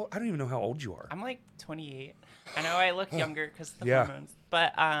music? I don't even know how old you are. I'm like 28. I know I look younger because of the Yeah. hormones,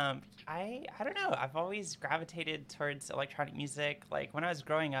 but I don't know. I've always gravitated towards electronic music. Like when I was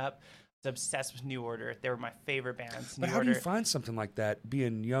growing up, I was obsessed with New Order. They were my favorite bands. But New how Order. do you find something like that,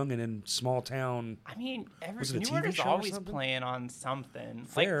 being young and in small town? I mean, Was it a New TV Order's show or always something? playing on something.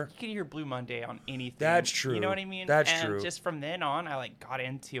 Fair. Like you could hear Blue Monday on anything. That's true. You know what I mean? That's and true. Just from then on, I like got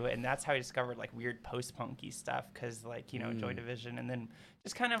into it, and that's how I discovered like weird post-punky stuff, because like Joy Division, and then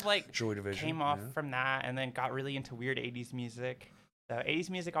just kind of like Joy Division came off from that, and then got really into weird '80s music. So '80s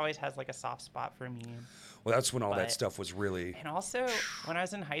music always has like a soft spot for me. Well, that's when all that stuff was really. And also, when I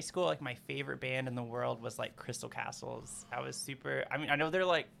was in high school, like my favorite band in the world was like Crystal Castles. I was super. I mean, I know they're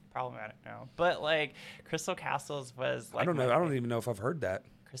like problematic now, but like Crystal Castles was like. I don't know. I don't even know if I've heard that.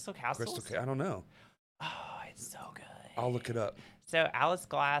 Crystal Castles. I don't know. Oh, it's so good. I'll look it up. So Alice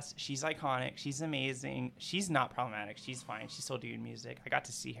Glass, she's iconic. She's amazing. She's not problematic. She's fine. She's still doing music. I got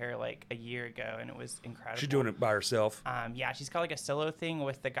to see her like a year ago, and it was incredible. She's doing it by herself. Yeah, she's got like a solo thing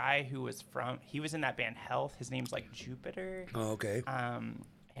with the guy who was he was in that band Health. His name's like Jupiter. Oh, okay.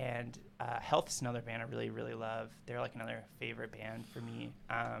 And Health's another band I really, really love. They're like another favorite band for me.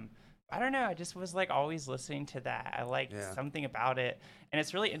 I don't know. I just was like always listening to that. I liked something about it. And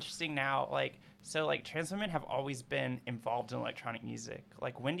it's really interesting now. So trans women have always been involved in electronic music.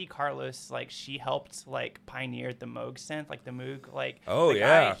 Like Wendy Carlos, like she helped like pioneer the Moog synth, like the Moog, like the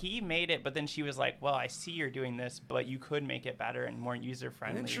guy, he made it, but then she was like, well, I see you're doing this, but you could make it better and more user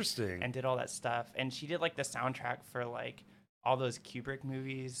friendly. Interesting. And did all that stuff. And she did like the soundtrack for like all those Kubrick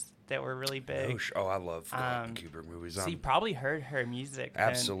movies that were really big. Oh, I love Kubrick movies. So you probably heard her music.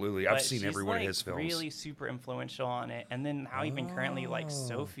 Absolutely. I've seen every one of his films. Really super influential on it. And then how even currently, like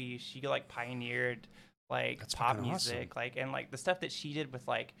Sophie, she like pioneered like That's pop fucking music. awesome. Like, and like the stuff that she did with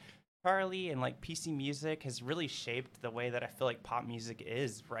like Charlie and like PC music has really shaped the way that I feel like pop music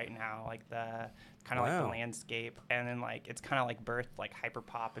is right now. Like the kind of like the landscape, and then like it's kind of like birthed like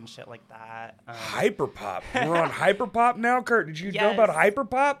hyperpop and shit like that. Hyperpop. We're on hyperpop now, Kurt. Did you know about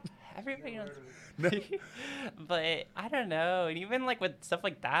hyperpop? Everybody knows. But I don't know. And even like with stuff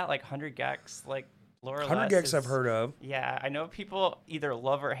like that, like 100 Gex, like Laura 100 Gex I've heard of. Yeah, I know people either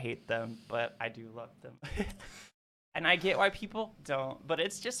love or hate them, but I do love them. And I get why people don't, but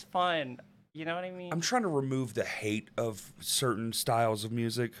it's just fun. You know what I mean? I'm trying to remove the hate of certain styles of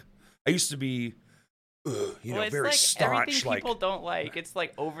music. I used to be, it's very like staunch. Everything people don't like. It's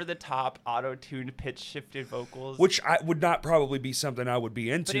like over the top, auto-tuned, pitch-shifted vocals. Which I would not probably be something I would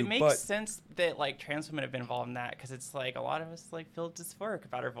be into. But it makes sense that like trans women have been involved in that, because it's like a lot of us like feel dysphoric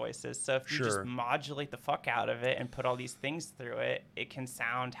about our voices. So if you just modulate the fuck out of it and put all these things through it, it can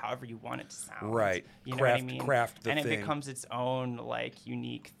sound however you want it to sound. Right. You know what I mean? Craft the and thing. It becomes its own like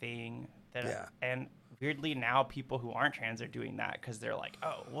unique thing. And weirdly now people who aren't trans are doing that because they're like,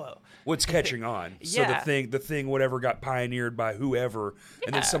 oh, whoa. What's catching on? So the thing, whatever got pioneered by whoever,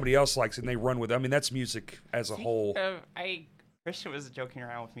 and then somebody else likes it and they run with it. I mean, that's music as a whole. Christian was joking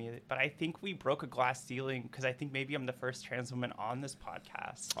around with me, but I think we broke a glass ceiling because I think maybe I'm the first trans woman on this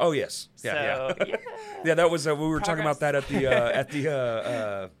podcast. Oh yes, yeah. That was we were talking about that at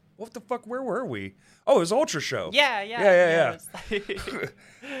the what the fuck? Where were we? Oh, it was Ultra Show. Yeah.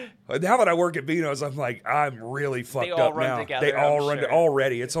 Now that I work at Vino's, I'm like, I'm really fucked up now. Together, they all run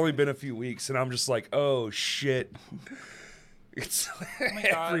already. It's only been a few weeks, and I'm just like, oh shit. It's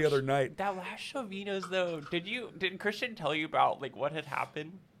every other night. That last show, Vino's, though, did Christian tell you about like what had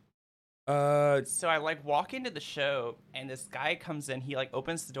happened? So I like walk into the show, and this guy comes in. He like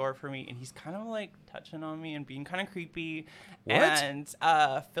opens the door for me, and he's kind of like touching on me and being kind of creepy. What? And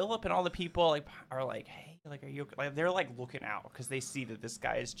Philip and all the people like are like, hey, like, are you okay? Like, they're like looking out because they see that this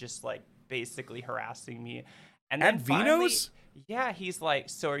guy is just like basically harassing me. And then at Vino's? Yeah, he's like,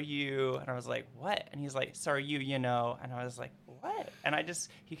 so are you? And I was like, what? And he's like, so are you? You know? And I was like, what? And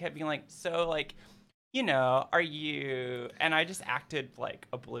he kept being like, so like, you know, are you? And I just acted like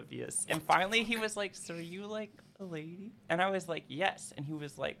oblivious. And finally he was like, so are you like a lady? And I was like, yes. And he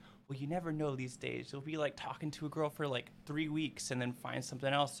was like, well, you never know these days. You'll be like talking to a girl for like 3 weeks and then find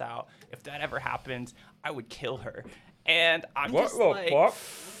something else out. If that ever happens, I would kill her. And I'm just like,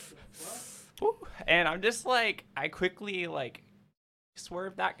 and I'm just like, I quickly like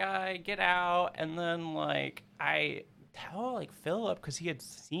swerve that guy, get out. And then like, I tell like Philip because he had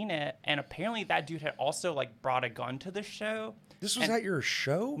seen it, and apparently that dude had also like brought a gun to the show. This was at your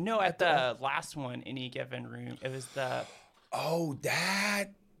show? No, at the last one, Any Given Room. It was the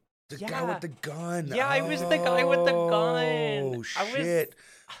The guy with the gun. Yeah, I was the guy with the gun. Oh, shit.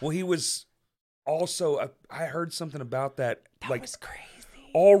 Well, he was also, I heard something about that. That was crazy.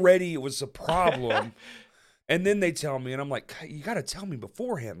 Already it was a problem. And then they tell me, and I'm like, you got to tell me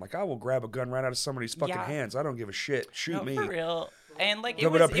beforehand. Like, I will grab a gun right out of somebody's fucking hands. I don't give a shit. Shoot me. For real. And like,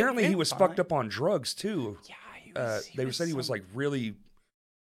 but apparently he was fucked up on drugs too. Yeah, they said he was like really,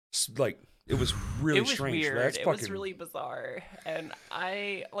 like, it was really strange. Weird. That's was really bizarre, and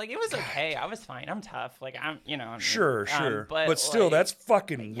it was okay. I was fine. I'm tough. Like I'm, Sure. But still, like, that's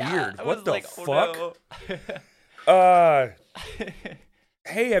fucking weird. What the fuck? Oh, no.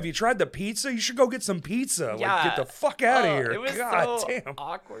 Hey, have you tried the pizza? You should go get some pizza. Yeah. Like, get the fuck out of here. It was God so damn.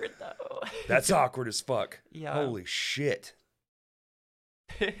 awkward though. That's awkward as fuck. Yeah. Holy shit.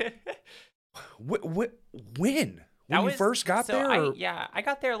 When? When you first got there? I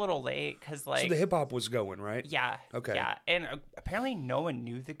got there a little late because like. So the hip hop was going, right? Yeah. Okay. Yeah, and apparently no one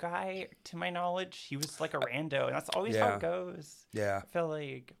knew the guy. To my knowledge, he was like a rando, and that's always how it goes. Yeah. I feel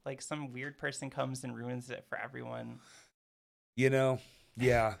like some weird person comes and ruins it for everyone.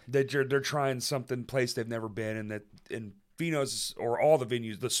 Yeah, they're trying something place they've never been, and Vino's or all the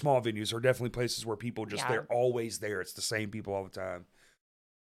venues, the small venues, are definitely places where people they're always there. It's the same people all the time.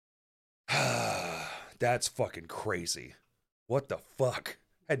 That's fucking crazy. What the fuck?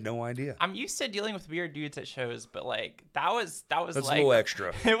 I had no idea. I'm used to dealing with weird dudes at shows, but like that was That's like a little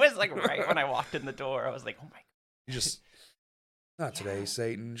extra. It was like right when I walked in the door, I was like, oh my god. You just not today,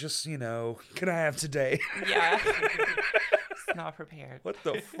 Satan. Just can I have today? Yeah. Not prepared. What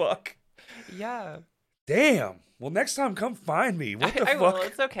the fuck? Yeah. Damn. Well, next time, come find me. What the fuck? Will.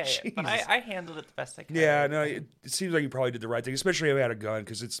 It's okay. Jeez. But I handled it the best I could. Yeah, no, it seems like you probably did the right thing, especially if you had a gun,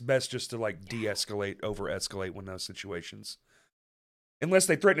 because it's best just to like de-escalate, over-escalate when those situations. Unless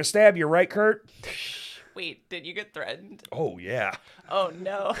they threaten to stab you, right, Kurt? Wait, did you get threatened? Oh, yeah. Oh,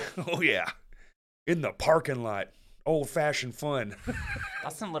 no. Oh, yeah. In the parking lot. Old-fashioned fun.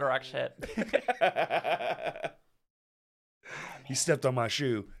 That's some Little Rock shit. He stepped on my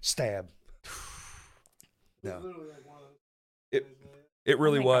shoe. Stab. No. It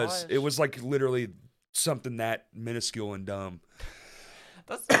really was. Gosh. It was like literally something that minuscule and dumb.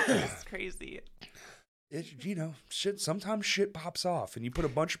 That's crazy. Sometimes shit pops off, and you put a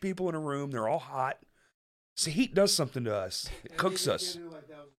bunch of people in a room, they're all hot. See, heat does something to us. It cooks us.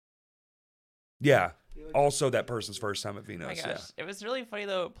 Yeah. Also, that person's first time at Vino's. Oh my gosh. Yeah. It was really funny,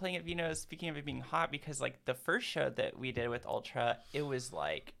 though, playing at Vino's, speaking of it being hot, because, like, the first show that we did with Ultra, it was,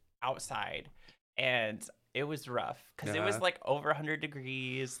 like, outside, and it was rough, because it was, like, over 100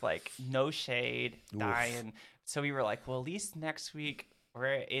 degrees, like, no shade, dying. So we were like, well, at least next week,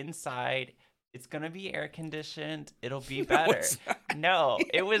 we're inside. It's going to be air-conditioned. It'll be better. No,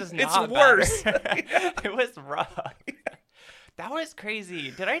 it was not It's worse. It was rough. That was crazy.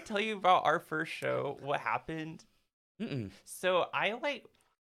 Did I tell you about our first show? What happened? Mm-mm. So I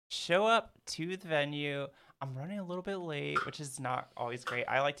show up to the venue. I'm running a little bit late, which is not always great.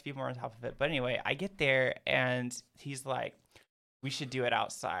 I like to be more on top of it. But anyway, I get there and he's like, we should do it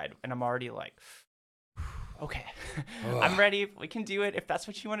outside. And I'm already like, okay, I'm ready. We can do it. If that's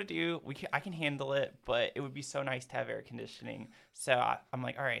what you want to do, I can handle it. But it would be so nice to have air conditioning. So I'm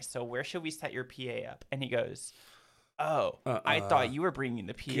like, all right, so where should we set your PA up? And he goes, oh, I thought you were bringing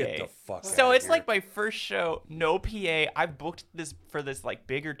the PA. Get the fuck so out it's here. like my first show, no PA. I booked this for this like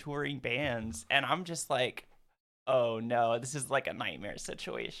bigger touring bands, and I'm just like, oh no, this is like a nightmare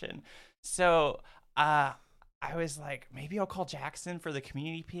situation. So I was like, maybe I'll call Jackson for the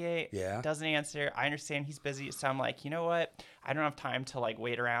community PA. Yeah. Doesn't answer. I understand he's busy, so I'm like, you know what? I don't have time to like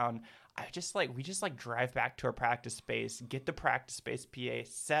wait around. We just drive back to our practice space, get the practice space PA,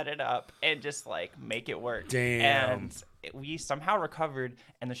 set it up, and just like make it work. Damn. And we somehow recovered,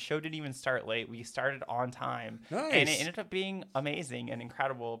 and the show didn't even start late. We started on time. Nice. And it ended up being amazing and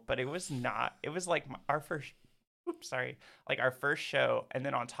incredible, but it was like our first show, and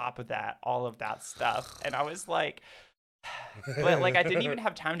then on top of that, all of that stuff. And I was like, but like I didn't even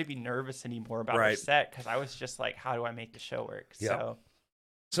have time to be nervous anymore about our set, because I was just like, how do I make the show work? Yep. So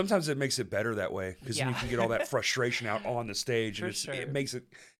sometimes it makes it better that way, because then you can get all that frustration out on the stage, and it makes it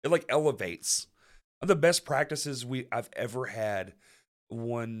like elevates. One of the best practices I've ever had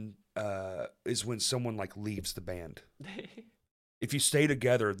is when someone like leaves the band. If you stay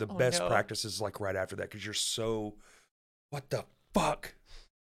together, the best practice is like right after that, because you're so, what the fuck?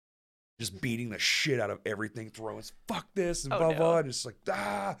 Just beating the shit out of everything, throwing fuck this and blah blah, and it's like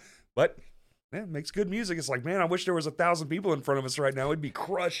but Yeah, makes good music. It's like, man, I wish there was 1,000 people in front of us right now. It'd be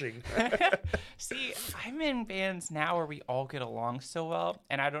crushing. See, I'm in bands now where we all get along so well,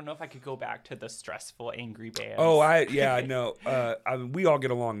 and I don't know if I could go back to the stressful, angry bands. Oh, I know. I mean, we all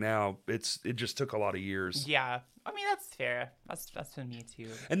get along now. It just took a lot of years. Yeah, I mean that's fair. That's been me too.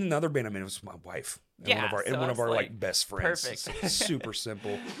 And then the other band I'm in was my wife. And one of our like best friends. Perfect. It's super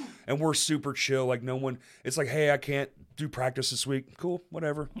simple, and we're super chill. Like no one. It's like, hey, I can't do practice this week. Cool,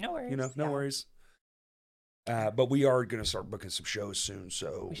 whatever. No worries. You know, no worries. But we are gonna start booking some shows soon,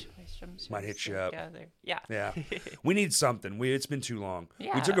 so we should play some might hit you up. Together. Yeah. Yeah, we need something. It's been too long.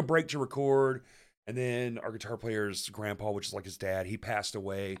 Yeah. We took a break to record, and then our guitar player's grandpa, which is like his dad, he passed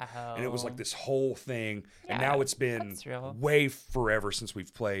away, and it was like this whole thing. Yeah, and now it's been way forever since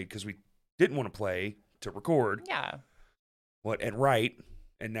we've played because we didn't want to play to record. Yeah. And write,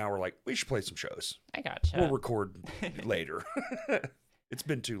 and now we're like, we should play some shows. I gotcha. We'll record later. It's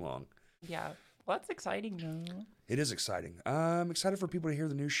been too long. Yeah. Well, that's exciting, though. It is exciting. I'm excited for people to hear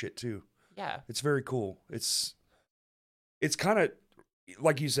the new shit, too. Yeah. It's very cool. It's kind of,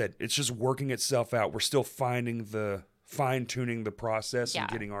 like you said, it's just working itself out. We're still finding fine-tuning the process and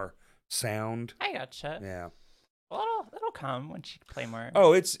getting our sound. I gotcha. Yeah. Well, it'll come once you play more.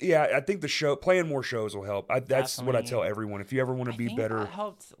 Oh, I think playing more shows will help. That's what I tell everyone. If you ever want to be better. That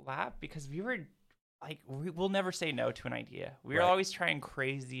helped Lap because we were like, we'll never say no to an idea. We were always trying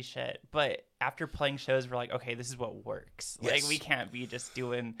crazy shit. But after playing shows, we're like, okay, this is what works. Yes. Like, we can't be just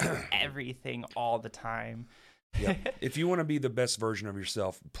doing everything all the time. Yeah. If you want to be the best version of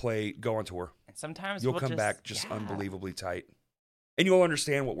yourself, go on tour. And sometimes you'll come back just unbelievably tight. And you'll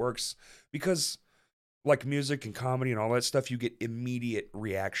understand what works because like music and comedy and all that stuff, you get immediate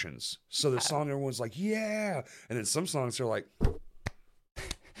reactions. So the song, everyone's like, yeah. And then some songs are like,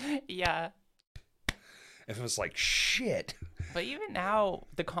 yeah. And it was like, shit. But even now,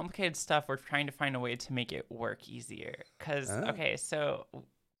 the complicated stuff, we're trying to find a way to make it work easier. Because, okay, so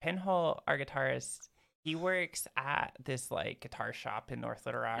Pinhole, our guitarist, he works at this like guitar shop in North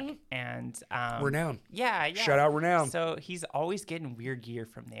Little Rock, and Renown. Yeah. Shout out Renown. So he's always getting weird gear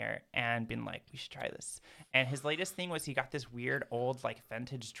from there, and been like, we should try this. And his latest thing was he got this weird old like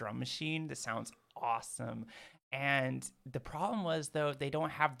vintage drum machine that sounds awesome. And the problem was, though, they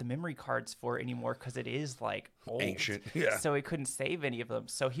don't have the memory cards for it anymore because it is like old. Ancient. Yeah. So he couldn't save any of them.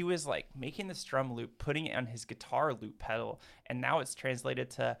 So he was like making this drum loop, putting it on his guitar loop pedal, and now it's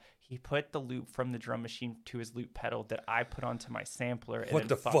translated to he put the loop from the drum machine to his loop pedal that I put onto my sampler. And what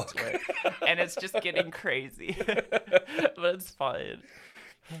the fuck? With. And it's just getting crazy, but it's fun.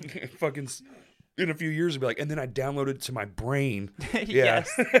 Fucking. In a few years, it'll be like, and then I downloaded it to my brain.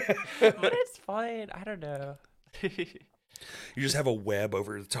 Yes. But it's fun. I don't know. You just have a web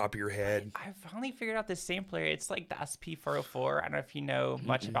over the top of your head. I finally figured out this sampler. It's like the SP404. I don't know if you know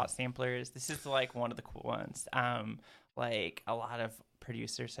much about samplers. This is like one of the cool ones. Like a lot of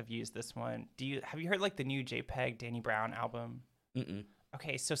producers have used this one. Have you heard like the new JPEG Danny Brown album? Mm-mm.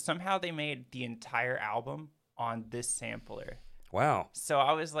 Okay, so somehow they made the entire album on this sampler. Wow. So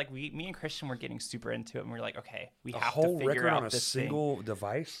I was like, me and Christian were getting super into it, and we were like, okay, we have to figure figure record out on a this single thing.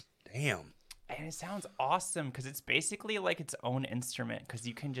 device. Damn. And it sounds awesome because it's basically like its own instrument because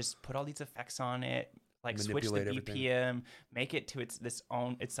you can just put all these effects on it, like switch the BPM, make it to its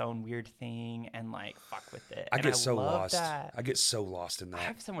own weird thing, and like fuck with it. I get so lost. I get so lost in that. I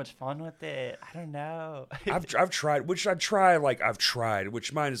have so much fun with it. I don't know. I've tried, which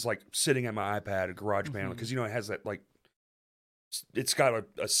mine is like sitting at my iPad at GarageBand because it has that like it's got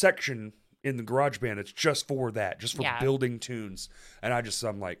a section in the GarageBand that's just for that, just for building tunes, and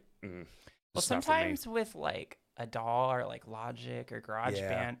I'm like. Well, sometimes with like a DAW or like Logic or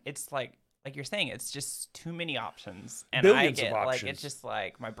GarageBand, it's like you're saying, it's just too many options, and Billions I get of options. like it's just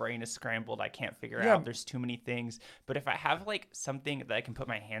like my brain is scrambled. I can't figure out. There's too many things. But if I have like something that I can put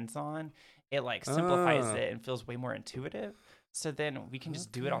my hands on, it like simplifies it and feels way more intuitive. So then we can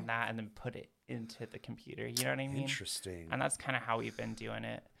just do it on that and then put it into the computer. You know what I mean? Interesting. And that's kind of how we've been doing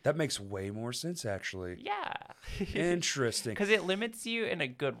it. That makes way more sense, actually. Yeah. Interesting. Because it limits you in a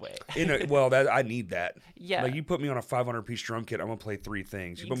good way. I need that. Yeah. Like you put me on a 500-piece drum kit, I'm gonna play 3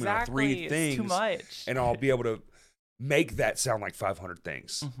 things. You put me on 3 things, it's too much, and I'll be able to make that sound like 500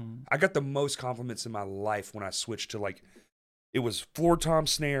 things. I got the most compliments in my life when I switched to like, it was floor tom,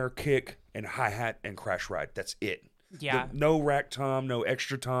 snare, kick, and hi-hat and crash ride. That's it. Yeah. No rack tom, no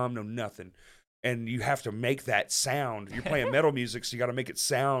extra tom, no nothing. And you have to make that sound. You're playing metal music, so you got to make it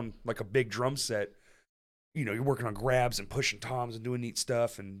sound like a big drum set. You're working on grabs and pushing toms and doing neat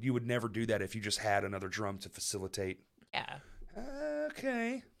stuff, and you would never do that if you just had another drum to facilitate. Yeah.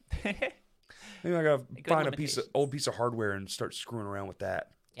 Okay. Maybe I got to find old piece of hardware and start screwing around with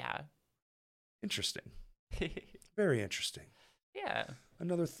that. Yeah. Interesting. Very interesting. Yeah.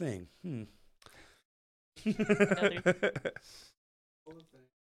 Another thing.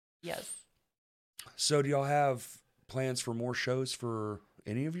 Yes. So do y'all have plans for more shows for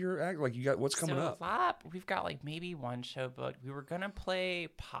any of your act? Like, you got what's coming up? We've got like maybe one show booked. We were gonna play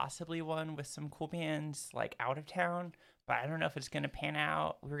possibly one with some cool bands like out of town, but I don't know if it's gonna pan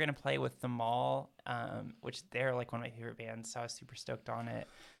out. We were gonna play with The Mall, which they're like one of my favorite bands, so I was super stoked on it.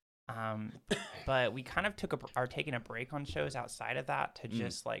 But we kind of are taking a break on shows outside of that to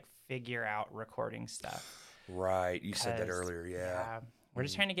just like figure out recording stuff. Right, you said that earlier. Yeah. We're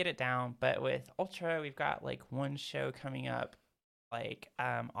just trying to get it down. But with Ultra, we've got like one show coming up like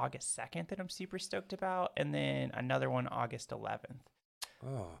August 2nd that I'm super stoked about, and then another one August 11th.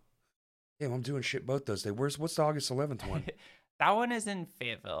 Oh, yeah, I'm doing shit both those days. What's the August 11th one? That one is in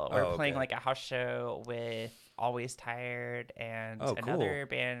Fayetteville. We're playing like a house show with Always Tired and another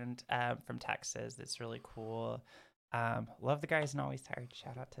band from Texas that's really cool. Love the guys in Always Tired.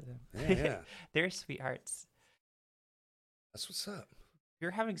 Shout out to them. Yeah. They're sweethearts. That's what's up. We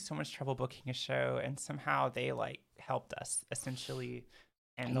were having so much trouble booking a show, and somehow they like helped us essentially.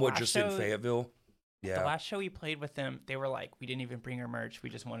 And in Fayetteville? Yeah. The last show we played with them, they were like, we didn't even bring our merch. We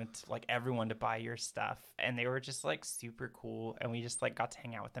just wanted like everyone to buy your stuff, and they were just like super cool. And we just like got to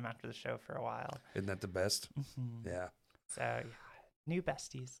hang out with them after the show for a while. Isn't that the best? Mm-hmm. Yeah. So yeah, new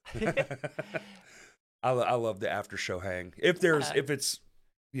besties. I love the after show hang. If it's.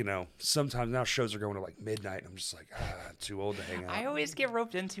 Sometimes now shows are going to like midnight, and I'm just like, too old to hang out. I always get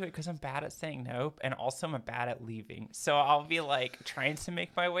roped into it because I'm bad at saying nope, and also I'm bad at leaving. So I'll be like trying to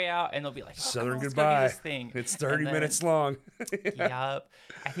make my way out, and they'll be like, Southern let's goodbye. Go do this thing. It's 30 minutes long. Yep.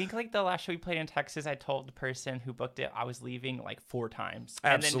 I think like the last show we played in Texas, I told the person who booked it I was leaving like 4 times.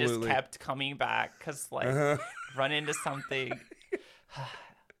 Absolutely. And then just kept coming back because like run into something.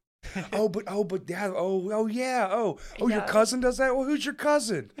 Your cousin does that? Well, who's your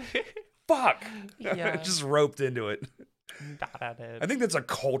cousin? Fuck. Yeah. Just roped into it. Bad at it. I think that's a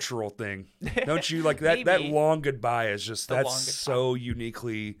cultural thing. Don't you? Like that long goodbye is just, that's so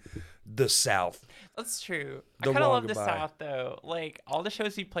uniquely the South. That's true. I kind of love the South though. Like all the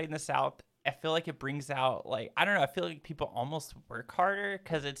shows we played in the South, I feel like it brings out like, I don't know, I feel like people almost work harder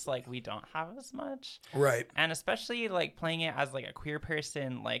because it's like we don't have as much. Right. And especially like playing it as like a queer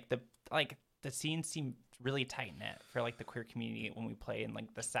person, like the scenes seem really tight knit for like the queer community when we play in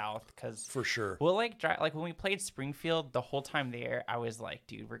like the South, because for sure we'll like like when we played Springfield, the whole time there I was like,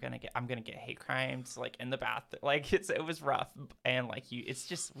 dude, I'm gonna get hate crimes like in the bath, like it was rough. And like it's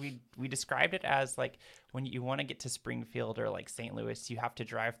just we described it as like when you want to get to Springfield or like St. Louis, you have to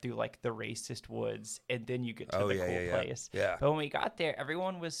drive through like the racist woods and then you get to the cool place. Yeah. But when we got there,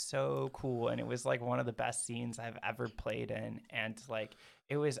 everyone was so cool, and it was like one of the best scenes I've ever played in, and like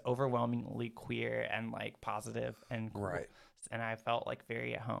it was overwhelmingly queer and like positive and cool. Right. And I felt like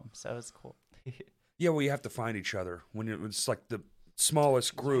very at home, so it was cool. Yeah, well, you have to find each other when it's like the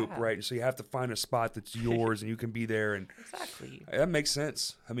smallest group, right? So you have to find a spot that's yours and you can be there, and exactly that makes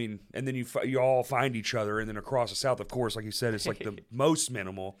sense. I mean, and then you all find each other, and then across the South, of course, like you said, it's like the most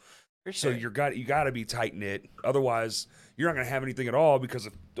minimal. For sure. So you got to be tight knit. Otherwise, you're not going to have anything at all because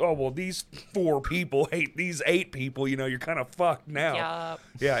of these 4 people hate these 8 people. You're kind of fucked now. Yep.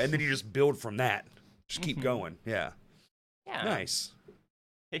 Yeah, and then you just build from that. Just keep going. Yeah. Yeah. Nice.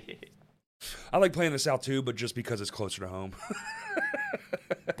 I like playing the South too, but just because it's closer to home.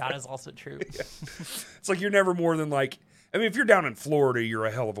 That is also true. Yeah. It's like you're never more than like, I mean, if you're down in Florida, you're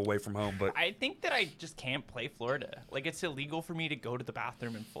a hell of a way from home. But I think that I just can't play Florida. Like it's illegal for me to go to the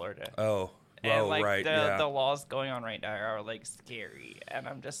bathroom in Florida. Oh. And like right. the laws going on right now are like scary, and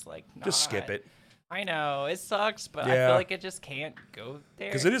I'm just like, nah. Just skip it. I know it sucks, but I feel like I just can't go there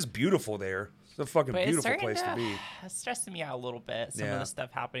because it is beautiful there. It's a fucking beautiful place to be. It's stressing me out a little bit, some of the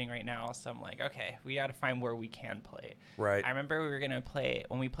stuff happening right now. So I'm like, okay, we got to find where we can play. Right. I remember we were going to play,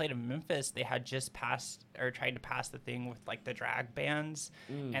 when we played in Memphis, they had just passed or tried to pass the thing with like the drag bands.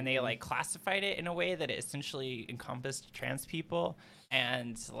 And they like classified it in a way that it essentially encompassed trans people.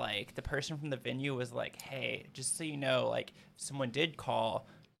 And like the person from the venue was like, hey, just so you know, like if someone did call,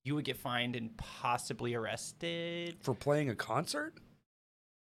 you would get fined and possibly arrested. For playing a concert?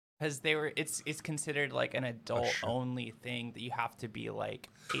 Because it's considered like an adult only thing that you have to be like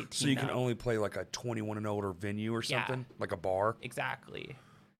 18. So you can only play like a 21 and older venue or something, like a bar. Exactly.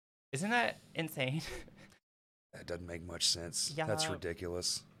 Isn't that insane? That doesn't make much sense. Yeah. That's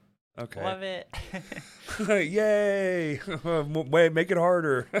ridiculous. Okay. Love it. Yay! Wait, make it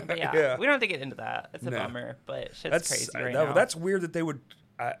harder. But yeah, we don't have to get into that. It's a bummer, but shit's crazy right now. That's weird that they would.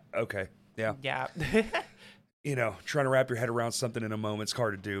 Okay. Yeah. Yeah. trying to wrap your head around something in a moment's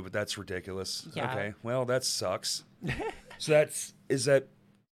hard to do, but that's ridiculous. Yeah. Okay, well, that sucks.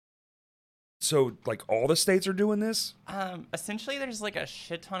 So like all the states are doing this? Essentially, there's like a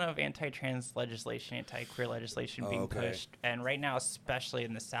shit ton of anti-trans legislation, anti-queer legislation being pushed, and right now, especially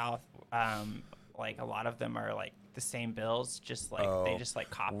in the South, like a lot of them are like the same bills, just like they just like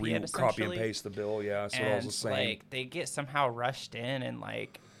copy it essentially. Copy and paste the bill, yeah. So all the same. Like they get somehow rushed in, and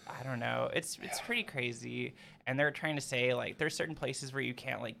like I don't know, it's pretty crazy. And they're trying to say like there's certain places where you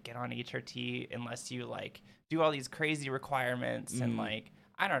can't like get on HRT unless you like do all these crazy requirements and like.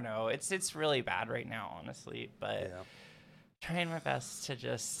 I don't know. It's really bad right now, honestly. But trying my best to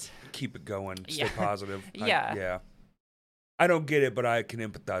just keep it going, stay positive. Yeah. I don't get it, but I can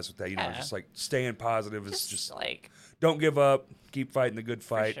empathize with that. Just like staying positive is just like don't give up, keep fighting the good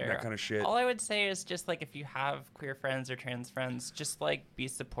fight, sure. and that kind of shit. All I would say is just like if you have queer friends or trans friends, just like be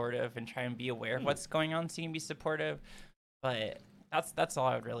supportive and try and be aware of what's going on, so you can be supportive. But that's all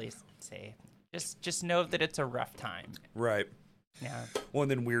I would really say. Just know that it's a rough time. Right. Yeah. Well,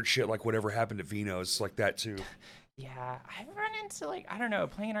 and then weird shit like whatever happened to Vino's, like that too. Yeah, I've run into like I don't know,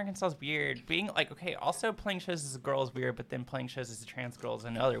 playing in Arkansas is weird. Being like also playing shows as a girl is weird, but then playing shows as a trans girl is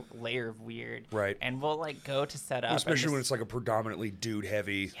another layer of weird. Right. And we'll like go to set up, especially when it's like a predominantly dude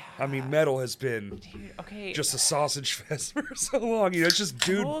heavy. Yeah. I mean, metal has been just a sausage fest for so long. It's just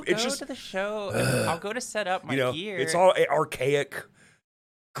dude. We'll it's go just to the show. And I'll go to set up my gear. It's all archaic,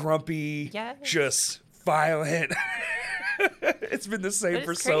 grumpy, just violent. It's been the same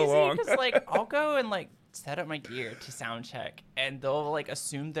for so long. Because like I'll go and like set up my gear to sound check, and they'll like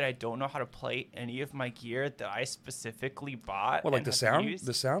assume that I don't know how to play any of my gear that I specifically bought. Well, like the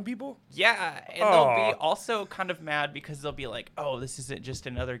sound people? Yeah, and they'll be also kind of mad because they'll be like, "Oh, this isn't just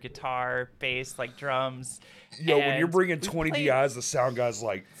another guitar, bass, like drums." Yo, when you're bringing 20 DIs, the sound guy's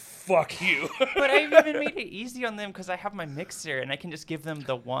like, fuck you. But I've even made it easy on them because I have my mixer and I can just give them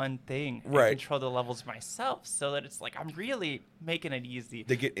the one thing and control the levels myself, so that it's like I'm really making it easy.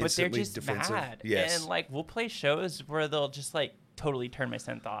 They get instantly but they're just defensive. mad. Yes. And like we'll play shows where they'll just like totally turn my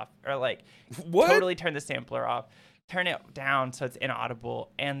synth off, or like what? Totally turn the sampler off, turn it down so it's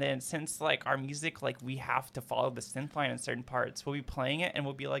inaudible. And then since like our music, like we have to follow the synth line in certain parts, we'll be playing it and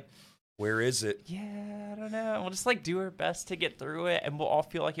we'll be like, where is it? Yeah, I don't know. We'll just like do our best to get through it, and we'll all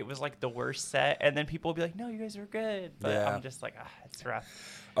feel like it was like the worst set, and then people will be like, "No, you guys were good." But I'm just like, it's rough.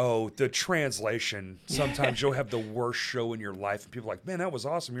 Oh, the translation. Sometimes you'll have the worst show in your life, and people are like, "Man, that was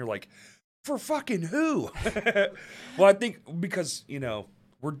awesome." You're like, "For fucking who?" Well, I think because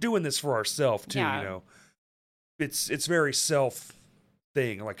we're doing this for ourselves too. It's very self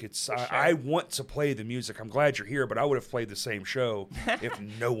thing. Like I want to play the music. I'm glad you're here, but I would have played the same show if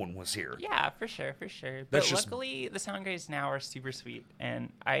no one was here. Yeah, for sure. But luckily, the sound guys now are super sweet,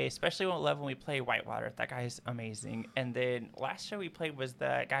 and I especially love when we play Whitewater. That guy is amazing. And then last show we played was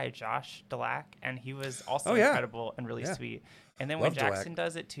the guy Josh Delac, and he was also incredible and really sweet. And then when Jackson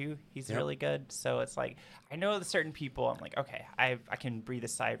does it too, he's really good. So it's like I know the certain people. I'm like, okay, I can breathe a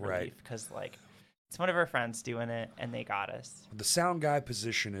sigh of relief because like. It's one of our friends doing it, and they got us. The sound guy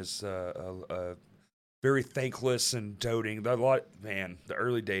position is very thankless and doting. The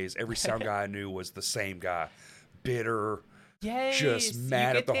early days, every sound guy I knew was the same guy. Bitter, just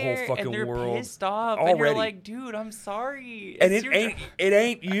mad at the whole fucking and they're world. Pissed off, already. And you're like, dude, I'm sorry. And it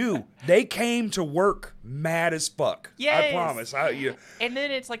ain't you. They came to work mad as fuck. Yes. I promise. And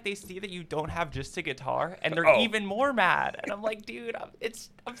then it's like they see that you don't have just a guitar, and they're even more mad. And I'm like, dude,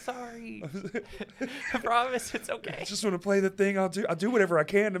 I'm sorry. I promise, it's okay. I just want to play the thing. I'll do whatever I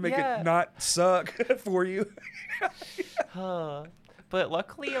can to make it not suck for you. But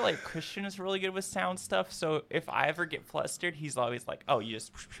luckily, like Christian is really good with sound stuff. So if I ever get flustered, he's always like, "Oh, you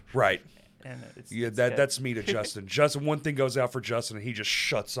just right." And it's that's me to Justin. Justin, one thing goes out for Justin, and he just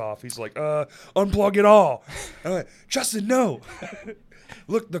shuts off. He's like, unplug it all. I'm like, Justin, no.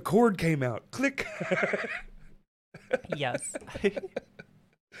 Look, the cord came out. Click. Yes.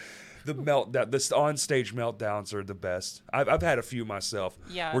 The on-stage meltdowns are the best. I've had a few myself.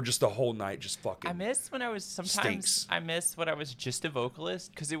 Yeah. Where just the whole night just fucking I miss when I was just a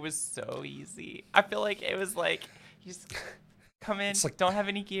vocalist because it was so easy. I feel like it was like you just come in, it's like, don't have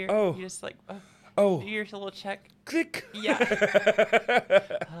any gear. Oh. You just like do your little check. Click. Yeah.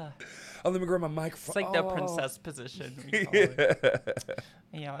 Let me grab my microphone. It's like the princess position.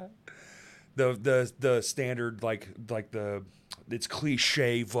 Yeah. The standard like it's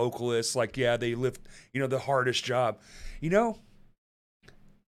cliche vocalists, like they lift the hardest job.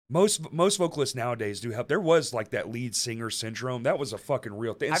 Most vocalists nowadays do have. There was like that lead singer syndrome. That was a fucking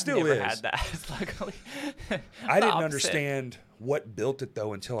real thing. It still never is. Had that. Luckily, I didn't understand what built it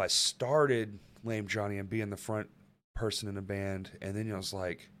though until I started lame Johnny and being the front person in a band, and then I was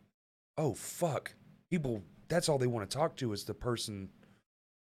like, oh fuck, people, that's all they want to talk to is the person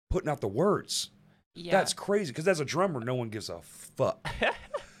putting out the words. Yeah. That's crazy, because as a drummer, no one gives a fuck.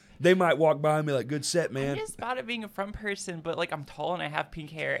 They might walk by and be like, good set, man. I'm just bad at being a front person, but like I'm tall and I have pink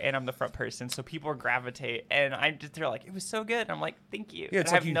hair and I'm the front person, so people gravitate, and they're like, it was so good. I'm like, thank you. Yeah, and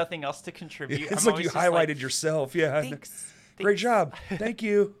I have nothing else to contribute. It's like you highlighted yourself. Yeah. Thanks. Great job. Thank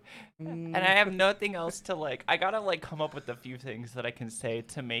you. And I have nothing else to like. I gotta like come up with a few things that I can say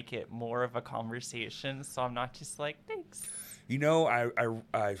to make it more of a conversation, so I'm not just like, thanks. You know,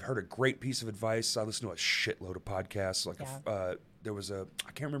 I've heard a great piece of advice. I listen to a shitload of podcasts. Like, there was I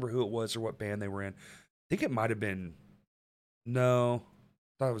can't remember who it was or what band they were in. I think it might have been, no,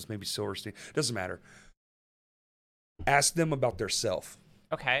 I thought it was maybe Silverstein. Doesn't matter. Ask them about their self.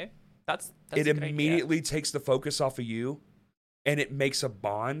 Okay, that's it immediately takes the focus off of you, and it makes a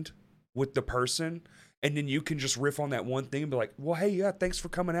bond with the person. And then you can just riff on that one thing and be like, well, hey, yeah, thanks for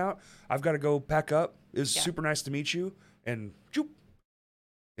coming out. I've got to go pack up. It was super nice to meet you. And choop.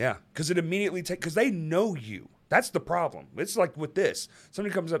 Yeah, because it immediately because they know you. That's the problem. It's like with this.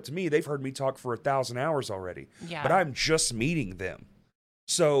 Somebody comes up to me, they've heard me talk for 1,000 hours already. Yeah. But I'm just meeting them.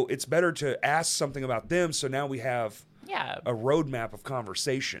 So it's better to ask something about them, so now we have a roadmap of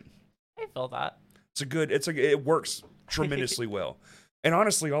conversation. I feel that. It works tremendously well. And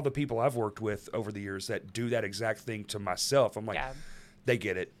honestly, all the people I've worked with over the years that do that exact thing to myself, I'm like, they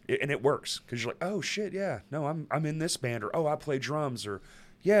get it. And it works. Because you're like, oh shit, yeah, no, I'm in this band, or oh, I play drums, or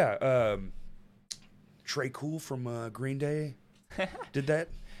Trey Cool from Green Day did that.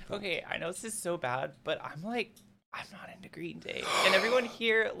 Okay, I know this is so bad, but I'm like, I'm not into Green Day, and everyone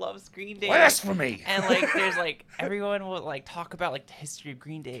here loves Green Day. Blasphemy! And like, there's like, everyone will like talk about like the history of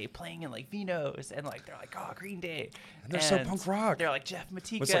Green Day playing in like Vino's, and like they're like, oh, Green Day, and they're so punk rock. They're like Jeff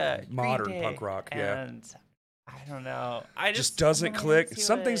Matika, it's like modern Green Day, punk rock, and I don't know, I just doesn't click.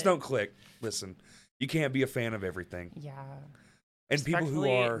 Some things don't click. Listen, you can't be a fan of everything. Yeah, and people who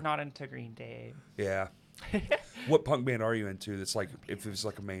are not into Green Day. Yeah. What punk band are you into that's like, if it was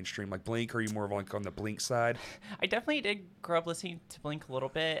like a mainstream, like Blink, or are you more of like on the Blink side? I definitely did grow up listening to Blink a little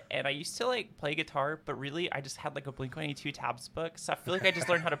bit, and I used to like play guitar, but really I just had like a Blink-182 tabs book, so I feel like I just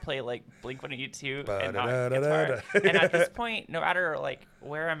learned how to play like Blink-182 and not guitar. And at this point, no matter like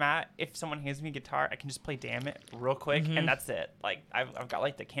where I'm at, if someone hands me a guitar, I can just play Damn It real quick, and that's it. Like I've got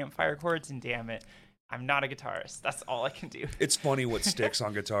like the campfire chords and Damn It. I'm not a guitarist. That's all I can do. It's funny what sticks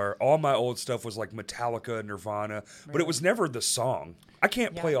on guitar. All my old stuff was like Metallica, Nirvana, but it was never the song. I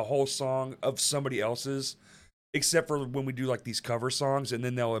can't play a whole song of somebody else's, except for when we do like these cover songs, and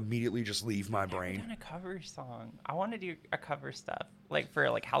then they'll immediately just leave my brain. I've done a cover song. I want to do a cover stuff. Like for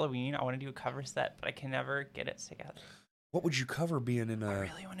like Halloween, I want to do a cover set, but I can never get it together. What would you cover being in a... I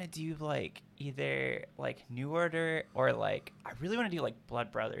really want to do like either like New Order, or like I really want to do like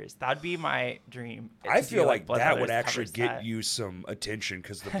Blood Brothers. That'd be my dream. I feel like that would actually get you some attention,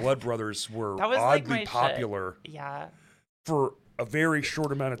 because the Blood Brothers were oddly popular. Yeah. For a very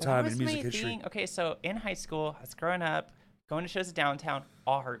short amount of time in music history. Okay, so in high school, I was growing up, going to shows downtown,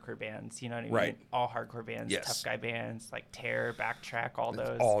 all hardcore bands, you know what I mean? Right. All hardcore bands, tough guy bands, like Terror, Backtrack, all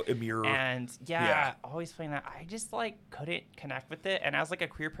those. All Emir. And always playing that. I just like couldn't connect with it. And as like a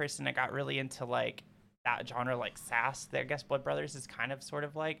queer person, I got really into like that genre, like sass, that I guess Blood Brothers is kind of sort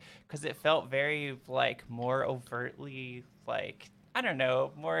of like, because it felt very like more overtly like, I don't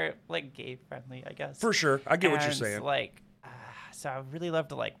know, more like gay friendly, I guess. For sure. I get what you're saying. Like, so I really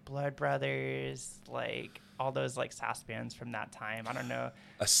loved like Blood Brothers, like all those like sass bands from that time. I don't know.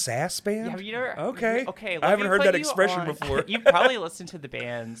 A sass band? Yeah, have you never? Okay. Okay. I haven't heard that expression before. You've probably listened to the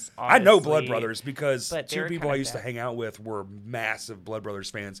bands. Honestly, I know Blood Brothers, because two people I used to hang out with were massive Blood Brothers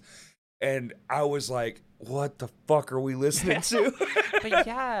fans. And I was like, what the fuck are we listening to? But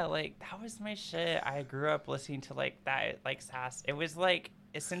yeah, like that was my shit. I grew up listening to like that, like sass. It was like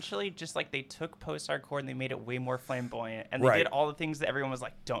essentially just like they took post-hardcore and they made it way more flamboyant, and they did all the things that everyone was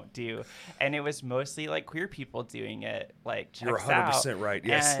like, don't do. And it was mostly like queer people doing it. Like, you're 100% right.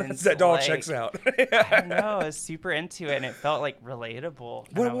 Yes, and that all checks out. I don't know. I was super into it, and it felt like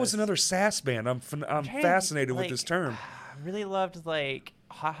relatable. What was another sass band? I'm fascinated with this term. I really loved like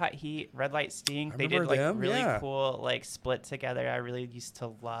Hot Hot Heat, Red Light Sting. They did like them, really cool like split together. I really used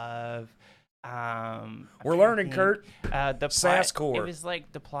to love. We're learning, Kurt. The Sasscore. It was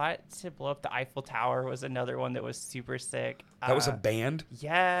like the plot to blow up the Eiffel Tower was another one that was super sick. That was a band?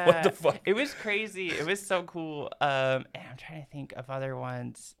 Yeah. What the fuck? It was crazy. It was so cool. And I'm trying to think of other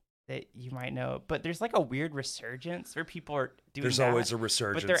ones that you might know, but there's like a weird resurgence where people are doing There's that, always a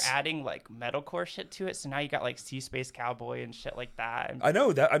resurgence. but they're adding like metalcore shit to it. So now you got like Sea Space Cowboy and shit like that. And, I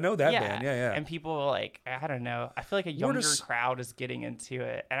know that band. Yeah. And people like, I don't know. I feel like a younger crowd is getting into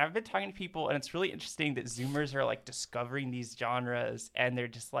it. And I've been talking to people, and it's really interesting that Zoomers are like discovering these genres, and they're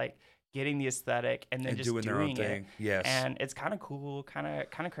just like getting the aesthetic and then just doing their own thing. Yes. And it's kind of cool, kind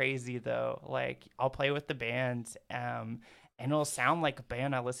of crazy though. Like I'll play with the band, and it'll sound like a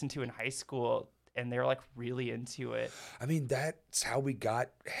band I listened to in high school, and they're like really into it. I mean, that's how we got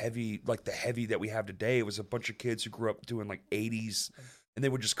heavy, like the heavy that we have today. It was a bunch of kids who grew up doing like 80s, and they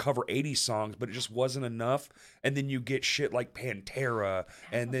would just cover 80s songs, but it just wasn't enough. And then you get shit like Pantera,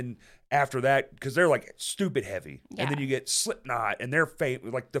 and then after that, because they're like stupid heavy, and then you get Slipknot, and they're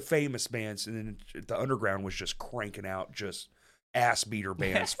like the famous bands, and then the underground was just cranking out just ass beater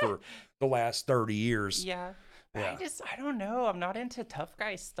bands for the last 30 years. Yeah. Yeah. I don't know. I'm not into tough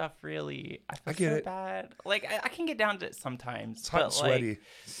guy stuff, really. I get so it. bad. Like, I can get down to it sometimes. It's hot and sweaty. Like,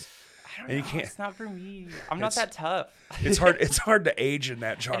 I don't know. It's not for me. I'm not that tough. It's hard to age in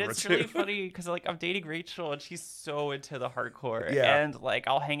that genre, and it's really funny because, like, I'm dating Rachel, and she's so into the hardcore. Yeah. And, like,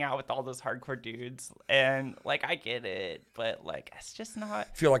 I'll hang out with all those hardcore dudes. And, like, I get it. But, like, it's just not.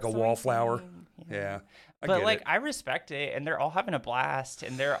 I feel like a wallflower. Yeah. But like I respect it, and they're all having a blast,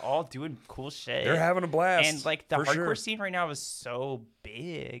 and they're all doing cool shit. They're having a blast, and like the hardcore scene right now is so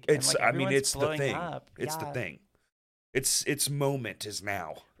big. It's, and, like, it's the thing. Up. It's the thing. Its moment is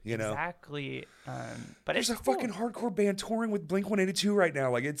now. You know exactly. But there's it's a cool. fucking hardcore band touring with Blink-182 right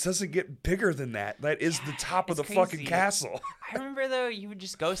now. Like it doesn't get bigger than that. That is the top of the fucking castle. I remember though, you would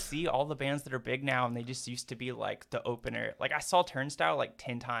just go see all the bands that are big now, and they just used to be like the opener. Like I saw Turnstile like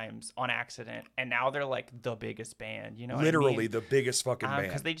 10 times on accident, and now they're like the biggest band. You know, literally what I mean? the biggest fucking band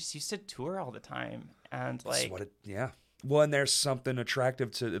because they just used to tour all the time, and like Well, and there's something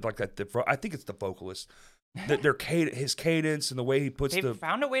attractive to like that. I think it's the vocalist. His cadence and the way he puts They've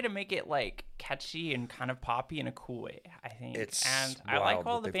found a way to make it like catchy and kind of poppy in a cool way, I think. I like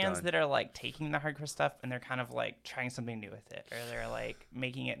all the bands that are like taking the hardcore stuff and they're kind of like trying something new with it, or they're like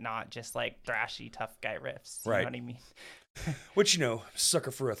making it not just like thrashy tough guy riffs. You know what I mean? Which,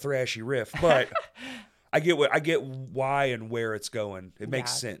 sucker for a thrashy riff, but I get why and where it's going. It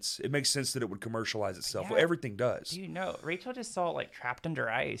makes sense. It makes sense that it would commercialize itself. Well, everything does. Do you know, Rachel just saw like Trapped Under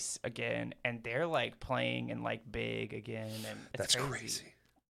Ice again, and they're like playing and like big again, and it's that's crazy.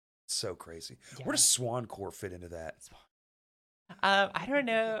 So crazy. Yeah. Where does Swancore fit into that? I don't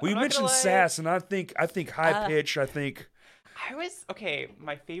know. Well, you mentioned sass, and I think high pitch.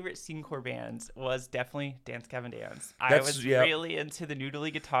 My favorite scenecore bands was definitely Dance Gavin Dance. I was really into the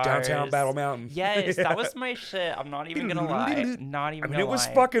noodly guitars. Downtown Battle Mountain. Yes, that was my shit. I'm not even gonna lie. It was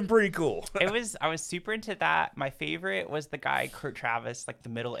fucking pretty cool. I was super into that. My favorite was the guy Kurt Travis, like the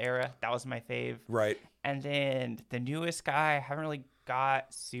middle era. That was my fave. Right. And then the newest guy I haven't really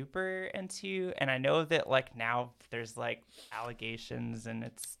got super into, and I know that like now there's like allegations and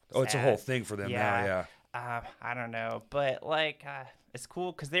it's it's a whole thing for them now. Yeah. I don't know, but like it's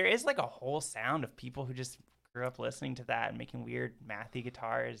cool because there is like a whole sound of people who just grew up listening to that and making weird mathy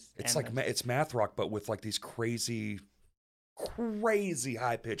guitars. It's like it's math rock, but with like these crazy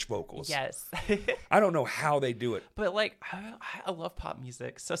high pitched vocals. Yes. I don't know how they do it, but like I love pop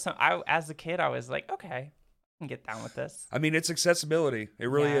music, so as a kid I was like, okay, I can get down with this. I mean, it's accessibility. It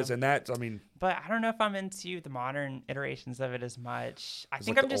really is, and but I don't know if I'm into the modern iterations of it as much. I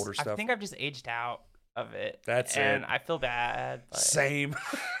think I've just aged out of it. And I feel bad. But same.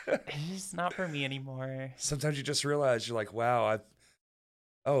 It's just not for me anymore. Sometimes you just realize you're like, wow,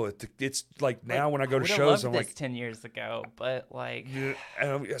 it's like now when I go to shows, I'm like 10 years ago, but like,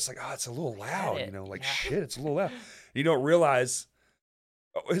 and it's like, it's a little loud, shit, it's a little loud. You don't realize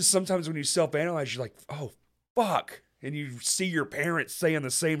sometimes when you self-analyze, you're like, oh fuck, and you see your parents saying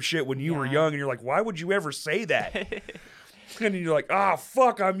the same shit when you were young, and you're like, why would you ever say that? And you're like,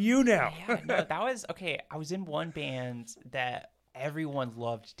 fuck, I'm you now. That was okay. I was in one band that everyone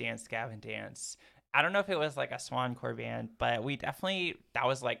loved, Dance Gavin Dance. I don't know if it was like a Swancore band, but that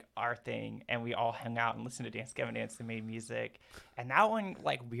was like our thing, and we all hung out and listened to Dance Gavin Dance and made music. And that one,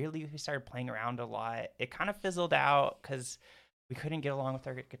 like weirdly, we started playing around a lot. It kind of fizzled out because we couldn't get along with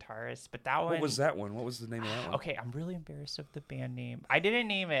our guitarist, but that one... What was that one? What was the name of that one? Okay, I'm really embarrassed of the band name. I didn't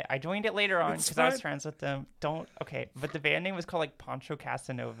name it. I joined it later on because I was friends with them. But the band name was called like Poncho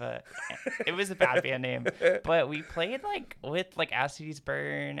Casanova. It was a bad band name, but we played like with like As Cities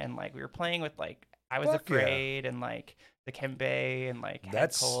Burn, and like we were playing with like I Was Afraid and like the Kembe and like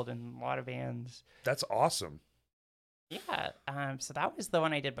Head Cold and a lot of bands. That's awesome. Yeah. So that was the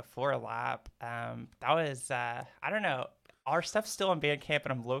one I did before Lap. That was I don't know. our stuff's still on Bandcamp,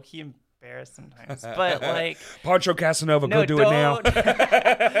 and I'm low key embarrassed sometimes. But like, Pancho Casanova, no, go do it now.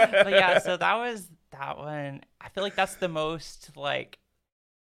 But yeah, so that was that one. I feel like that's the most like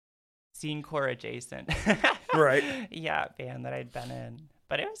scene core adjacent, Right. Yeah, band that I'd been in.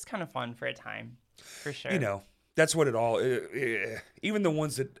 But it was kind of fun for a time, for sure. You know, that's what it all. Even the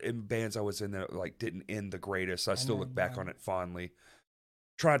ones that in bands I was in that like didn't end the greatest, I still look back on it fondly.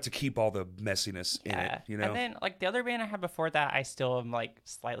 Try not to keep all the messiness in it, you know. And then like the other band I had before that, I still am like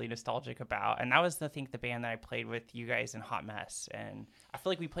slightly nostalgic about, and that was I think the band that I played with you guys in Hot Mess, and I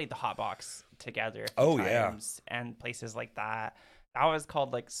feel like we played the Hot Box together a few times and places like that. That was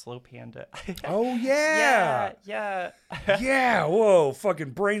called like Slow Panda. Oh yeah, yeah. Whoa,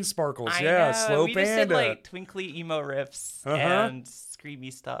 fucking brain sparkles. I yeah, know. Slow we Panda. Just did like twinkly emo riffs and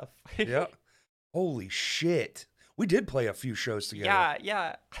screamy stuff. Yeah. Holy shit. We did play a few shows together.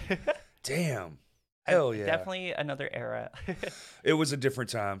 Yeah. Damn. Hell yeah. Definitely another era. It was a different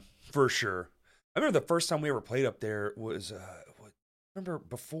time, for sure. I remember the first time we ever played up there was, remember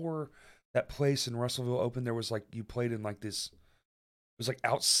before that place in Russellville opened, there was like, you played in like this, it was like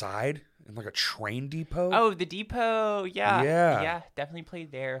outside in like a train depot. Oh, the depot. Yeah. Yeah. Definitely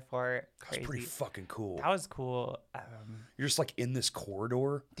played there for crazy. That was pretty fucking cool. That was cool. You're just like in this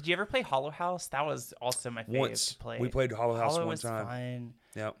corridor. Did you ever play Hollow House? That was also my favorite to play. We played Hollow House one was time. Fun.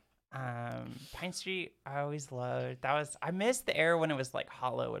 Yep. Pine Street, I always loved. I missed the era when it was like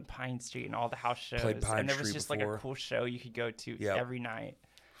Hollow and Pine Street and all the house shows. And there was just like a cool show you could go to every night.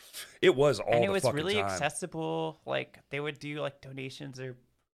 It was all and the it was fucking really time. Accessible. Like they would do like donations or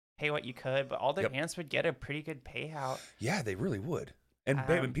pay what you could, but all the bands would get a pretty good payout. Yeah, they really would.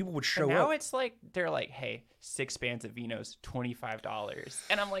 And people would show now up. It's like they're like, hey, 6 bands of Vino's $25,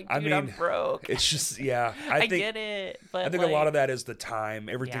 and I'm like, dude, I'm broke. It's just I think, get it, but I think like, a lot of that is the time.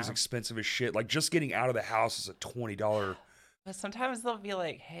 Everything's expensive as shit. Like just getting out of the house is a $20. But sometimes they'll be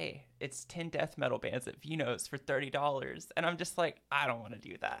like, hey, it's 10 death metal bands at Vino's for $30, and I'm just like, I don't want to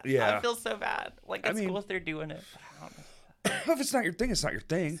do that. Yeah, I feel so bad. Like it's cool if they're doing it, but I don't know. If it's not your thing, it's not your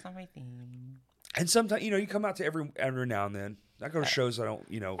thing. It's not my thing. And sometimes, you come out to every now and then. I go to shows I don't,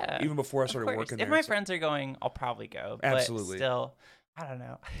 even before I started working there. If my friends are going, I'll probably go. Absolutely. But still, I don't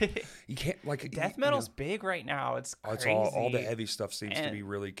know. You can't, like... Death metal's big right now. It's crazy. It's all the heavy stuff seems to be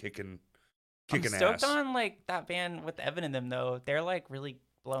really kicking I'm stoked on, like, that band with Evan and them, though. They're, like, really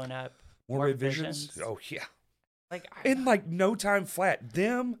blowing up. Morbid Visions? Oh, yeah. Like in, like, no time flat.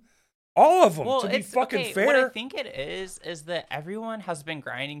 Them... All of them, to be fucking fair. What I think it is that everyone has been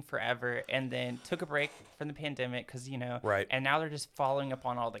grinding forever and then took a break from the pandemic because, right. And now they're just following up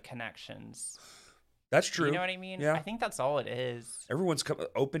on all the connections. That's true. You know what I mean? Yeah. I think that's all it is. Everyone's come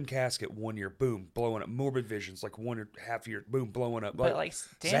Open Casket 1 year, boom, blowing up. Morbid Visions, like 1.5 year, boom, blowing up. But like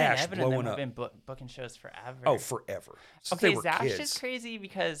Dan and Evan and them have been booking shows forever. Oh, forever. Since okay, Zash is crazy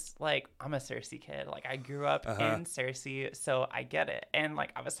because like I'm a Cersei kid. Like I grew up in Cersei, so I get it. And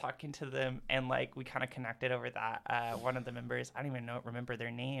like I was talking to them and like we kind of connected over that. One of the members, I don't even remember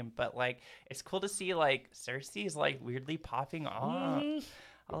their name, but like it's cool to see like Cersei is like weirdly popping off.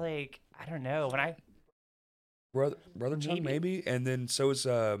 Like I don't know when I. Brother John, maybe, and then so is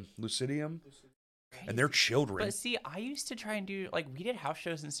Lucidium, and their children. But see, I used to try and do like we did house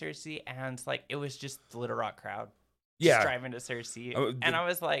shows in Cersei, and like it was just the Little Rock crowd. Just driving to Cersei, and I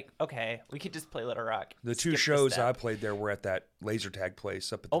was like, okay, we could just play Little Rock. The two shows I played there were at that laser tag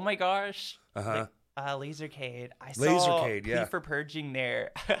place up at. Oh my gosh! Lasercade. I saw Lasercade, yeah. For Purging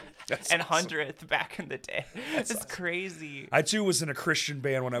there and awesome. 100th back in the day. It's awesome. Crazy. I too was in a Christian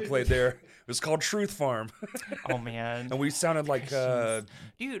band when I played there. It was called Truth Farm. Oh man. And we sounded like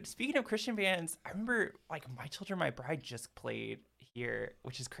dude, speaking of Christian bands, I remember like My Children My Bride just played here,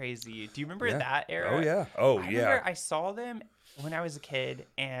 which is crazy. Do you remember that era? Oh yeah. Oh I remember I saw them when I was a kid,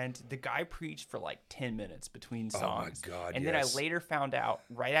 and the guy preached for like 10 minutes between songs. Oh my God, and then I later found out,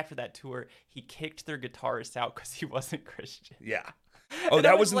 right after that tour, he kicked their guitarist out because he wasn't Christian. Yeah. Oh,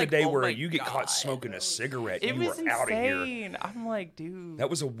 that was in the day where you get caught smoking a cigarette. It you was were out of here. I'm like, dude. That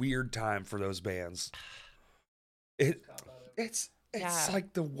was a weird time for those bands. It's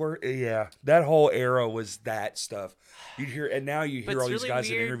like the word. Yeah, that whole era was that stuff. You'd hear, and now you hear all these guys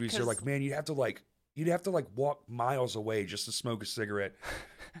in interviews. They're like, man, you'd have to walk miles away just to smoke a cigarette.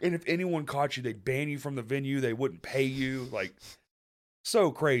 And if anyone caught you, they'd ban you from the venue. They wouldn't pay you. Like,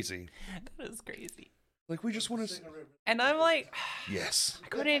 so crazy. That is crazy. Like, we just want to. And I'm like, yes. I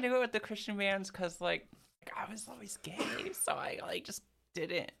couldn't do it with the Christian bands because, like, I was always gay. So I, like, just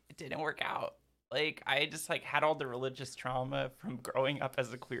didn't. It didn't work out. Like, I just, like, had all the religious trauma from growing up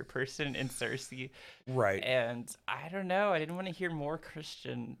as a queer person in Cersei. Right. And I don't know. I didn't want to hear more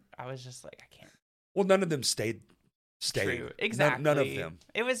Christian. I was just like, I can't. Well, none of them stayed stayed. True. Exactly. None of them.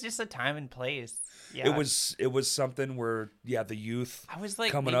 It was just a time and place. Yeah. It was something where the youth. I was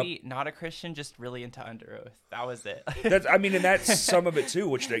like coming maybe not a Christian, just really into Under Oath. That was it. And that's some of it too,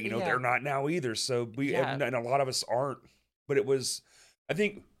 which they Yeah. they're not now either. So and a lot of us aren't. But I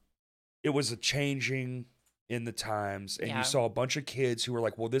think it was a changing in the times, and you saw a bunch of kids who were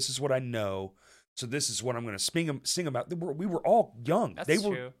like, well, this is what I know, so this is what I'm going to sing about. We were all young. That's they true.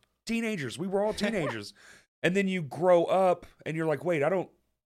 were teenagers. We were all teenagers. And then you grow up and you're like, wait, I don't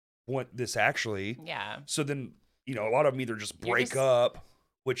want this actually. Yeah. So then, a lot of them either just break up,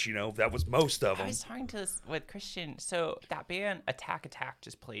 which, that was most of them. I was talking to this with Christian. So that band Attack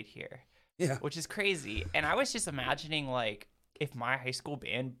just played here. Yeah. Which is crazy. And I was just imagining, like, if my high school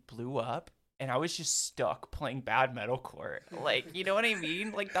band blew up and I was just stuck playing bad metalcore. Like, you know what I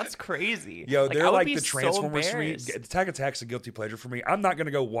mean? Like, that's crazy. Yo, like, they're like the so Transformers for me. Attack's a guilty pleasure for me. I'm not going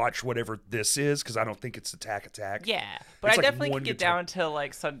to go watch whatever this is because I don't think it's Attack. Yeah, but it's I like definitely could get guitar. down to,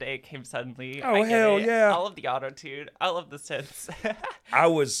 like, Sunday Came Suddenly. Oh, hell yeah. I love the auto-tune. I love the synths. I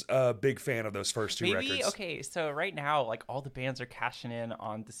was a big fan of those first two records. Okay, so right now, like, all the bands are cashing in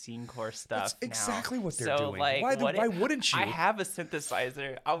on the scenecore stuff. That's exactly what they're doing. Like, why wouldn't you? I have a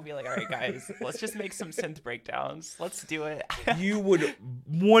synthesizer. I'll be like, all right, guys, let's just make some synth breakdowns. Let's do it. You would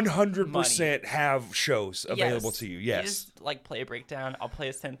 100% have shows available to you. Yes. You just like play a breakdown. I'll play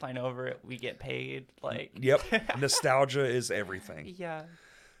a synth line over it. We get paid. Like. Yep. Nostalgia is everything. Yeah.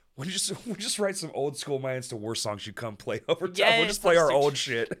 We just write some old school Mayans to War songs you come play over time. Yes, We'll just play our old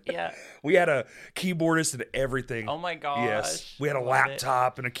shit. Yeah. We had a keyboardist and everything. Oh my gosh. Yes. We had a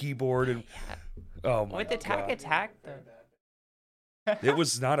laptop and a keyboard and oh my With Attack though. It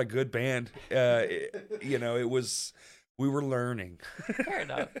was not a good band. It was, we were learning. Fair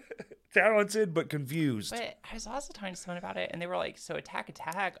enough. Talented, but confused. But I was also talking to someone about it, and they were like, so Attack,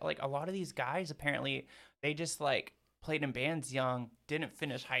 like, a lot of these guys, apparently, they just, like, played in bands young, didn't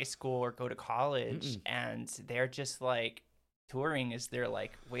finish high school or go to college, and they're just, like, touring is their,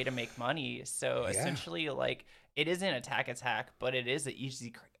 like, way to make money. So, essentially, like, it isn't Attack, but it is an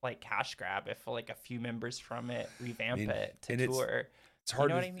easy, like, cash grab if, like, a few members from it revamp it to tour. It's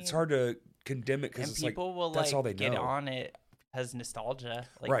hard. I mean? It's hard to condemn it because it's like will that's like all they get know. on it because nostalgia.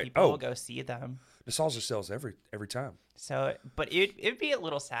 Like Right. people will go see them. Nostalgia sells every time. So, but it'd be a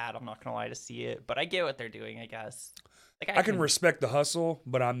little sad. I'm not gonna lie to see it, but I get what they're doing. I guess. Like I can respect the hustle,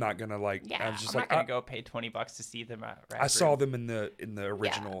 but I'm not gonna like. Yeah, I'm just not gonna go pay $20 to see them at. I saw them in the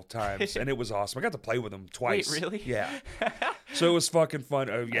original times, and it was awesome. I got to play with them twice. Wait, really? Yeah. So it was fucking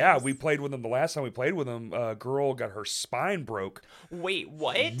fun. Nice. We played with them the last time we played with them. A girl got her spine broke. Wait,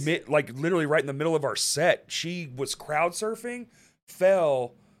 what? Like literally right in the middle of our set. She was crowd surfing,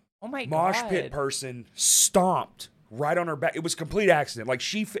 fell. Oh my god! Mosh pit person stomped right on her back. It was a complete accident. Like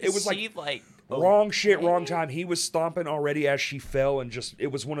it was like wrong shit, wrong time. He was stomping already as she fell, and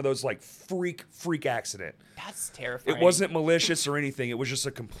it was one of those like freak accident. That's terrifying. It wasn't malicious or anything. It was just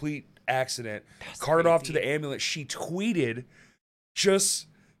a complete accident. Carted off to the ambulance. She tweeted, just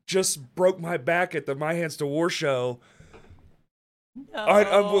broke my back at the My Hands to War show.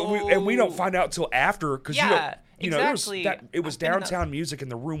 No. And we don't find out till after because exactly. it was downtown music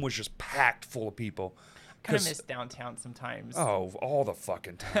and the room was just packed full of people. Kind of miss downtown sometimes. Oh, all the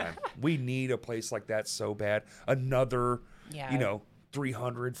fucking time. We need a place like that so bad. Another,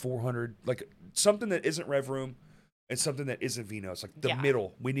 300, 400, like something that isn't Rev Room and something that isn't Vino's. Like the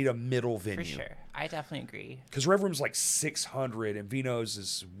middle. We need a middle venue. For sure. I definitely agree. Because Rev Room's like 600 and Vino's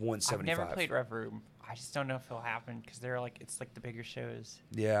is 175. I've never played Rev Room. I just don't know if it'll happen because they're like, it's like the bigger shows.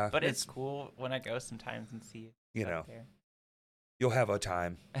 Yeah. But it's cool when I go sometimes and see it. You'll have a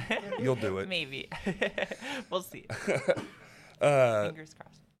time. You'll do it. Maybe. We'll see. Fingers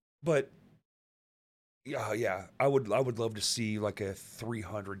crossed. But yeah, I would love to see like a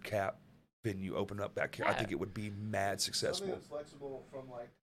 300 cap venue open up back here. I think it would be mad successful. Something that's flexible from like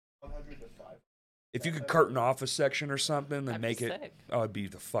 100 to 5. If you could curtain off a section or something and That'd make be it, sick. it'd be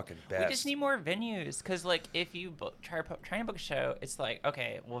the fucking best. We just need more venues because, like, if you trying to book a show, it's like,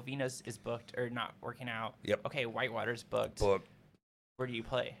 okay, well, Venus is booked or not working out. Yep. Okay, Whitewater's booked. Where do you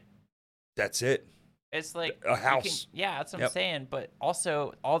play? That's it. It's like a house. That's what I'm saying. But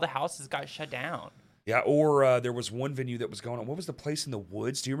also, all the houses got shut down. Yeah, or there was one venue that was going on. What was the place in the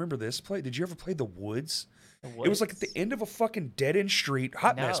woods? Do you remember this place? Did you ever play the Woods? It was like at the end of a fucking dead-end street.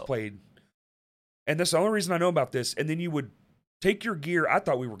 Hot Mess played. And that's the only reason I know about this. And then you would take your gear. I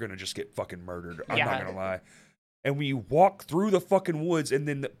thought we were going to just get fucking murdered. I'm not going to lie. And we walk through the fucking woods, and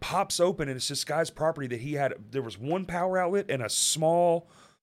then it pops open, and it's this guy's property that he had. There was one power outlet and a small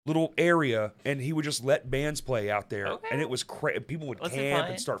little area, and he would just let bands play out there, Okay. and it was people would Was it camp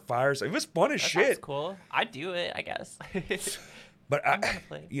fun? and start fires. It was fun as That shit. sounds cool. I'd do it, I guess. But I'm gonna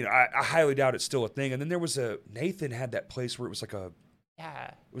play. I highly doubt it's still a thing. And then there was Nathan had that place where it was like a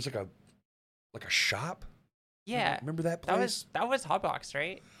shop. Yeah. Remember that place? That was Hotbox,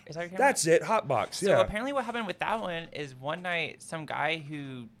 right? Is that what you're talking That's it, Hotbox. So Yeah. apparently what happened with that one is one night some guy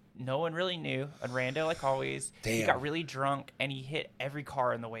who no one really knew, a rando like always, he Damn. got really drunk and he hit every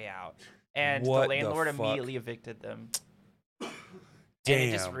car on the way out. And What the the landlord fuck? immediately evicted them. Damn. And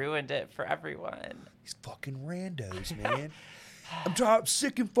it just ruined it for everyone. These fucking randos, man. I'm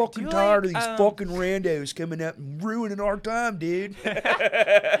sick and fucking Do you tired of like, these fucking randos coming up and ruining our time, dude.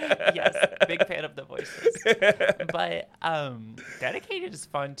 Yes, big fan of the voices. But Dedicated is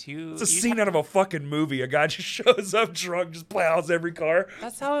fun too. It's a scene out of a fucking movie. A guy just shows up drunk, just plows every car.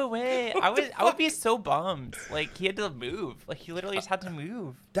 That's how it went. I would be so bummed. Like he had to move. Like he literally just had to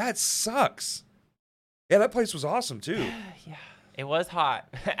move. That sucks. Yeah, that place was awesome too. Yeah. It was hot,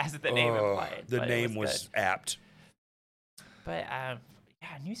 as the name implied. The but name it was good. apt. But yeah,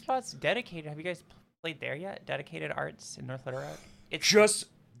 new spots. Dedicated. Have you guys played there yet? Dedicated Arts in North Little Rock. It's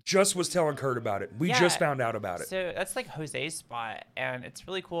Just was telling Kurt about it. We just found out about it. So that's like Jose's spot, and it's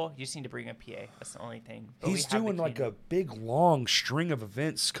really cool. You just need to bring a PA. That's the only thing. But He's doing like a big long string of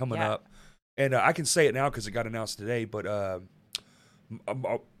events coming up, and I can say it now because it got announced today. But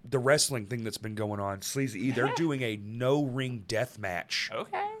the wrestling thing that's been going on, Sleazy E, they're doing a no ring death match.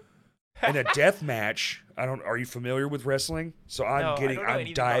 Okay. And a death match. Are you familiar with wrestling? So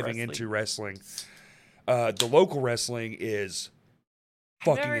I'm diving into wrestling. The local wrestling is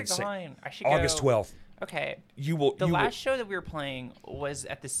fucking insane. I should August go. 12th. Okay. The last show that we were playing was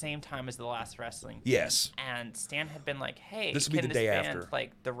at the same time as the last wrestling thing. Yes. And Stan had been like, "Hey, This will be the day band, after.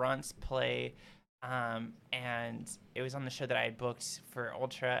 Like the Runts play," and it was on the show that I had booked for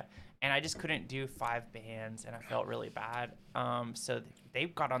Ultra, and I just couldn't do 5 bands, and I felt really bad. So they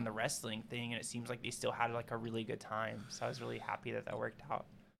got on the wrestling thing, and it seems like they still had like a really good time. So I was really happy that worked out.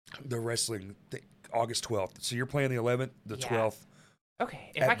 The wrestling thing, August 12th. So you're playing the 11th, the 12th.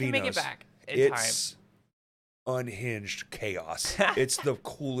 Okay, if at I can make it Vino's. back in time. It's unhinged chaos. It's the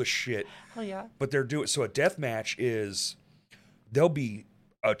coolest shit. Hell yeah. But they're doing so a death match is there'll be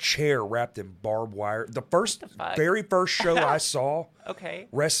a chair wrapped in barbed wire. The very first show I saw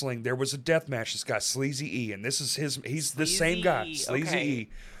wrestling, there was a death match. This guy Sleazy E, and he's the same guy, Sleazy E.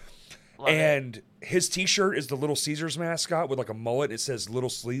 Love and his T-shirt is the Little Caesars mascot with like a mullet. It says Little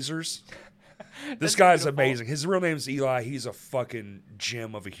Sleazers. This guy's amazing. His real name's Eli. He's a fucking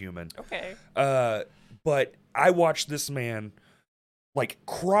gem of a human. Okay. But I watched this man like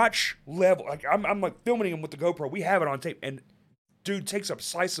crotch level. Like I'm like filming him with the GoPro. We have it on tape, and dude takes a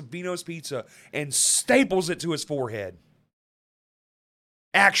slice of Vino's pizza and staples it to his forehead.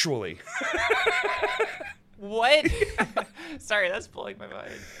 Actually. What? Sorry, that's blowing my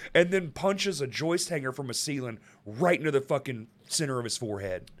mind. And then punches a joist hanger from a ceiling right into the fucking center of his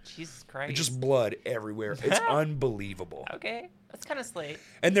forehead. Jesus Christ. And just blood everywhere. It's unbelievable. Okay, that's kind of slate.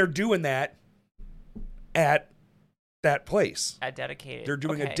 And they're doing that at that place. At Dedicated. They're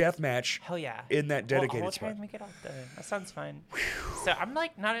doing a death match. Hell yeah. In that Dedicated I'll spot. try and make it out then. That sounds fun. So I'm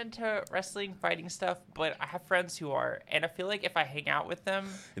like not into wrestling, fighting stuff, but I have friends who are, and I feel like if I hang out with them,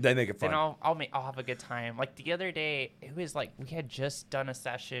 they make it fun. then I'll have a good time. Like the other day, it was like we had just done a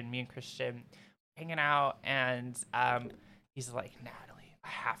session, me and Christian, hanging out, and he's like, "Natalie, I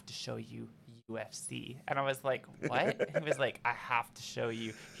have to show you UFC." And I was like, "What?" He was like, "I have to show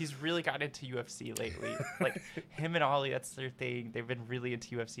you." He's really gotten into UFC lately. Like him and Ollie, that's their thing. They've been really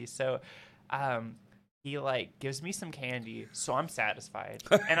into UFC. So he like gives me some candy, so I'm satisfied.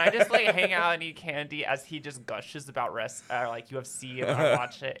 And I just like hang out and eat candy as he just gushes about like UFC, and I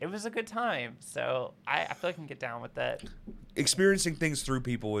watch it. It was a good time. So I feel like I can get down with that. Experiencing things through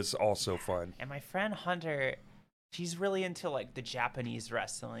people is also fun. And my friend Hunter, she's really into like the Japanese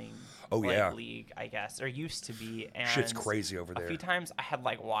wrestling league, I guess, or used to be. And shit's crazy over there. A few times I had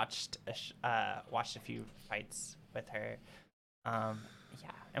like watched a few fights with her. Yeah,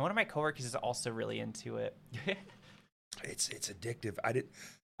 and one of my coworkers is also really into it. It's addictive.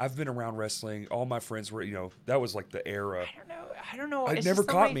 I've been around wrestling. All my friends were, that was like the era. I don't know. It never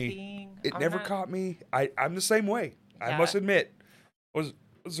caught me. It never caught me. I'm the same way. Yeah. I must admit. Was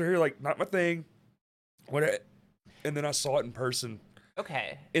here like not my thing. And then I saw it in person.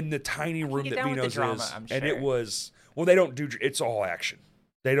 Okay. In the tiny room that Vino's is, sure. And it was they don't do. It's all action.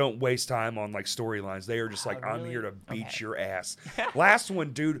 They don't waste time on like storylines. They are just like, really? I'm here to beat your ass. Last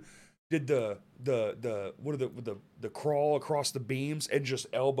one, dude, did the crawl across the beams and just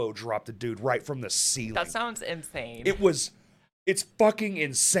elbow dropped the dude right from the ceiling. That sounds insane. It was It's fucking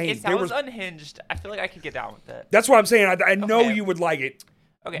insane. It sounds unhinged. I feel like I could get down with it. That's what I'm saying. I know Okay. you would like it.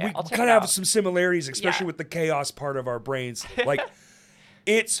 Okay, We I'll check kind it of out. have some similarities, especially with the chaos part of our brains. Like,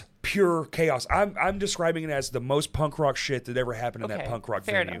 it's pure chaos. I'm describing it as the most punk rock shit that ever happened in that Okay, punk rock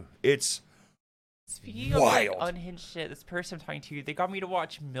fair venue. enough. It's Speaking of wild. like unhinged shit, this person I'm talking to, they got me to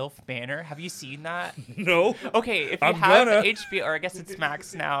watch MILF Manor. Have you seen that? no. Okay, if you I'm have gonna. HBO, or I guess it's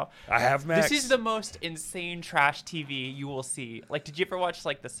Max now. I have Max. This is the most insane trash TV you will see. Like, did you ever watch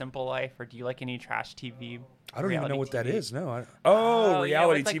like The Simple Life, or do you like any trash TV? I don't even know what that TV? is. No. Yeah,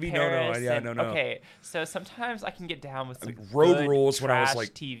 Reality with, like, TV. Paris No. Okay, so sometimes I can get down with some Road good Rules when I was, trash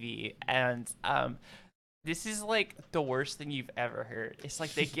like- TV, and this is like the worst thing you've ever heard. It's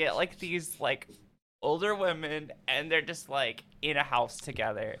like they get like these like older women, and they're just like in a house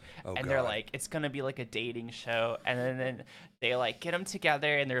together, and they're God. like, it's gonna be like a dating show, and then they like get them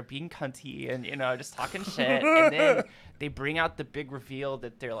together, and they're being cunty and just talking shit, and then they bring out the big reveal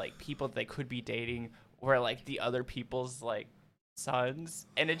that they're like people that they could be dating, or like the other people's like sons,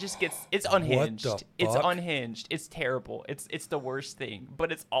 and it just gets it's unhinged. It's fuck? unhinged. It's terrible. It's the worst thing,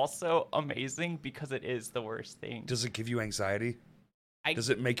 but it's also amazing because it is the worst thing. Does it give you anxiety? I- Does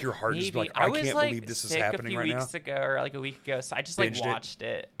it make your heart just be Maybe. like, I was, can't like, believe this is sick happening right now? a few weeks ago, or like a week ago, so I just like Binged it? watched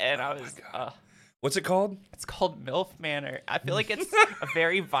it, and I was What's it called? it's called MILF Manor. I feel like it's a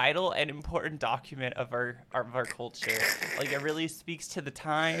very vital and important document of our culture. Like, it really speaks to the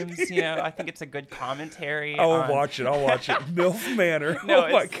times, I think it's a good commentary. I'll watch it. MILF Manor. No,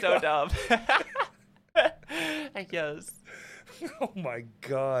 Oh my it's so God. dumb. I guess. Oh my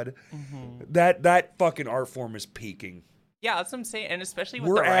God. Mm-hmm. That fucking art form is peaking. Yeah, that's what I'm saying, and especially with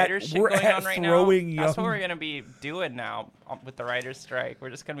We're the at- writers shit we're going at on right now. throwing That's what young- we're gonna be doing now with the writers' strike.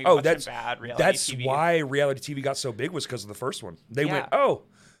 We're just gonna be Oh, watching bad reality that's TV. why reality TV got so big, was because of the first one. They Yeah. went, oh,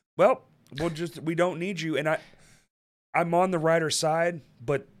 well, we don't need you. And I'm on the writer's side,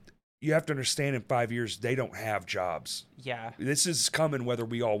 but you have to understand, in 5 years they don't have jobs. Yeah. This is coming whether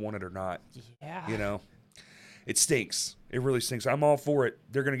we all want it or not. Yeah. It stinks. It really stinks. I'm all for it.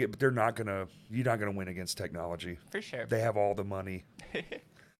 They're gonna get, but you're not gonna win against technology. For sure. They have all the money,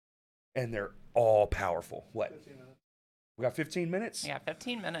 and they're all powerful. What? 15 minutes. We got 15 minutes. Yeah,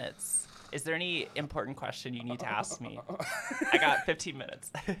 15 minutes. Is there any important question you need to ask me? I got 15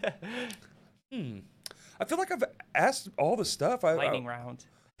 minutes. I feel like I've asked all the stuff. Lightning round.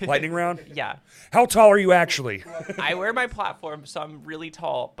 Lightning round. Yeah. How tall are you actually? I wear my platform, so I'm really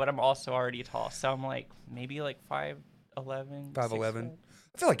tall, but I'm also already tall. So I'm like maybe like 5'11". 5'11". 6'.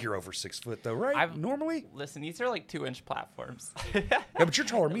 I feel like you're over 6 foot though, right? Normally. Listen, these are like 2-inch platforms. Yeah, but you're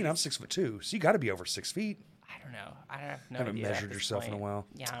taller than me. And I'm 6'2", so you got to be over 6 feet. I don't know. I don't have no Haven't idea at measured this yourself in a point. while.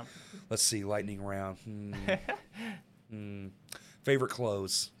 Yeah. Let's see. Lightning round. Favorite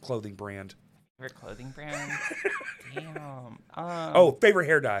clothing brand. Favorite clothing brand? Damn. Favorite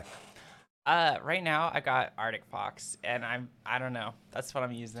hair dye. Right now I got Arctic Fox, and I don't know. That's what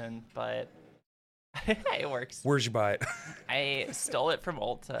I'm using, but it works. Where'd you buy it? I stole it from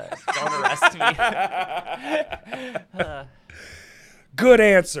Ulta. Don't arrest me. Good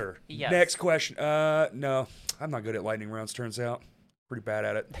answer. Yes. Next question. No, I'm not good at lightning rounds. Turns out, pretty bad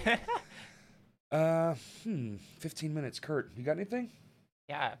at it. 15 minutes. Kurt, you got anything?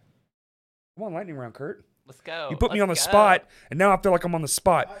 Yeah. Come on, lightning round, Kurt. Let's go. You put me on the Let's go. spot, and now I feel like I'm on the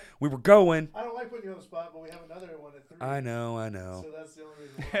spot. We were going. I don't like putting you on the spot, but we have another one at 3. I know. So that's the only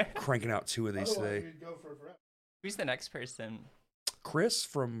reason why. Cranking out 2 of these Otherwise, today. we'd go for forever. Who's the next person? Chris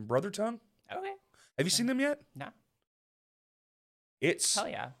from Brother Tongue. Okay. Have you seen them yet? No. It's Hell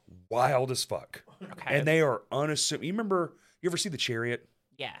yeah. wild as fuck. Okay. And they are unassuming. You remember, you ever see The Chariot?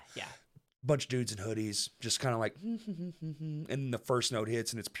 Yeah. Yeah. Bunch of dudes in hoodies, just kind of like, and the first note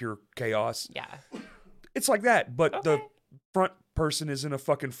hits and it's pure chaos. Yeah. It's like that, but the Okay. front person is in a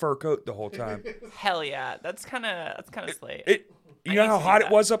fucking fur coat the whole time. Hell yeah. That's kind of slay. You I know need how to see hot it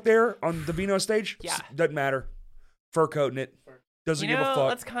that. was up there on the Vino stage? Yeah. Doesn't matter. Fur coating it. Doesn't give a fuck.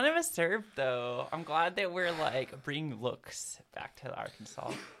 That's kind of a serve, though. I'm glad that we're like bringing looks back to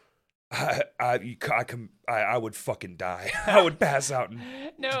Arkansas. I would fucking die. I would pass out.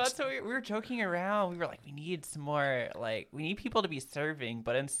 No, that's what we were joking around. We were like, we need some more, like, we need people to be serving,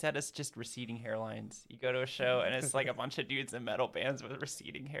 but instead it's just receding hairlines. You go to a show and it's like a bunch of dudes in metal bands with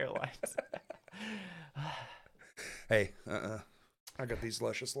receding hairlines. Hey, I got these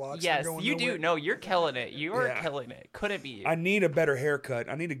luscious locks. Yes, They're going you do. nowhere. No, you're killing it. You are Yeah. killing it. Couldn't be you. I need a better haircut.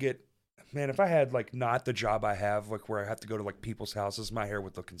 I need to get, man, if I had like not the job I have, like where I have to go to like people's houses, my hair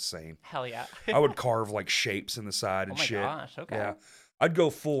would look insane. Hell yeah. I would carve like shapes in the side and Oh my shit. gosh, okay. Yeah. I'd go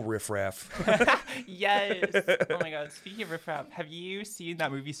full riffraff. Yes. Oh my God. Speaking of riffraff, have you seen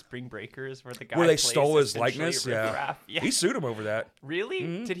that movie Spring Breakers where the guy Where they plays stole his essentially likeness? riffraff? Yeah. He sued him over that. Really?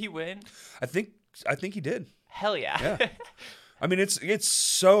 Mhm. Did he win? I think he did. Hell yeah. Yeah. I mean, it's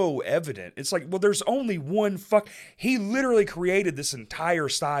so evident. It's like, well, there's only one he literally created this entire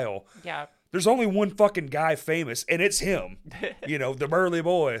style. Yeah. There's only one fucking guy famous, and it's him. You know, the burly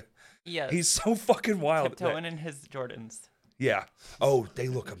boy. Yes. He's so fucking wild. Tiptoeing in his Jordans. Yeah. Oh, they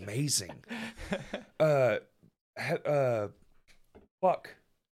look amazing. Fuck.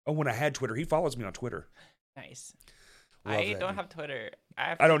 Oh, when I had Twitter, he follows me on Twitter. Nice. Love I that don't dude. have Twitter. I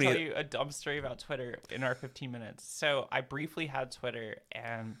have I to don't tell either. you a dumb story about Twitter in our 15 minutes. So I briefly had Twitter,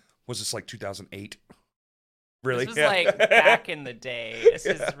 and Was this like 2008? Really? this was like back in the day. This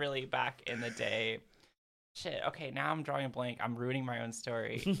is really back in the day. Shit. Okay, now I'm drawing a blank. I'm ruining my own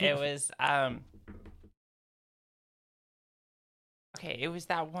story. It was okay, it was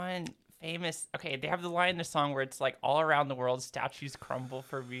that one famous. Okay, they have the line in the song where it's like, "All around the world, statues crumble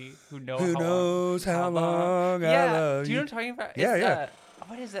for me who know Who how knows how long I Yeah, love do you know you? what I'm talking about? Yeah, It's, yeah.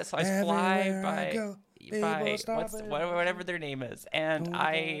 What is that song? It's Fly Everywhere I by go, by people stop it. whatever their name is. And Don't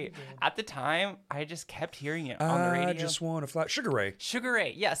I, go. at the time, I just kept hearing it on the I radio. just want to fly. Sugar Ray. Sugar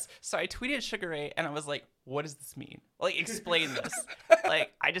Ray, yes. So I tweeted Sugar Ray, and I was like, "What does this mean? Like, explain this.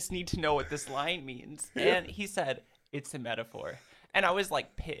 Like, I just need to know what this line means." And he said, "It's a metaphor." And I was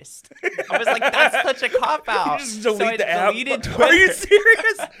like pissed. I was like, "That's such a cop out." You just delete so I the app. deleted Twitter. Are you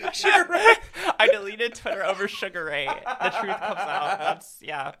serious? Sugar Ray. I deleted Twitter over Sugar Ray. The truth comes out. That's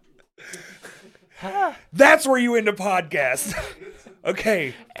yeah. That's where you end a podcast.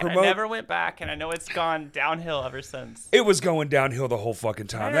 Okay. And I never went back, and I know it's gone downhill ever since. It was going downhill the whole fucking I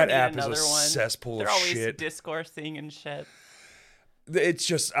time. don't That need app is a another one. cesspool They're of always shit. discoursing and shit. It's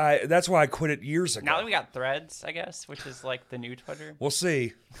just that's why I quit it years ago. Now that we got Threads, I guess, which is like the new Twitter. We'll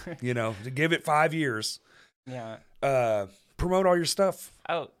see. You know, to give it 5 years. Yeah. Promote all your stuff.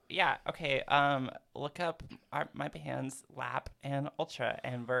 Oh yeah. Okay. Look up my bands Lap and Ultra,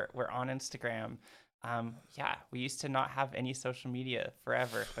 and we're on Instagram. Yeah. We used to not have any social media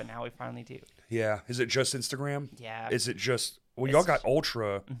forever, but now we finally do. Yeah. Is it just Instagram? Yeah. Is it just? Well, y'all got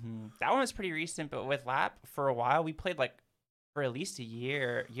Ultra. That one was pretty recent, but with Lap, for a while we played like for at least a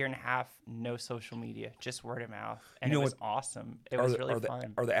year and a half, no social media, just word of mouth, and You know it was what- awesome. It was really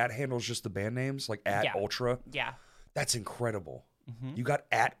fun. Are the ad handles just the band names, like at Yeah. Ultra? Yeah. That's incredible. Mhm. You got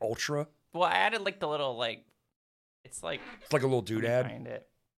at Ultra. Well, I added like the little like, it's like It's like a little let me doodad. find it.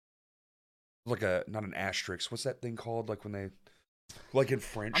 Like not an asterisk. What's that thing called? Like when they, like in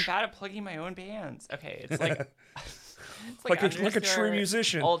French. I'm bad at plugging my own bands. Okay, it's like it's like a true underscore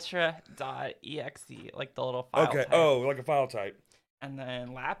musician. ultra.exe, like the little file Okay. type. Oh, like a file type. And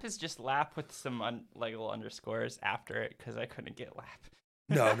then Lap is just Lap with some like little underscores after it because I couldn't get Lap.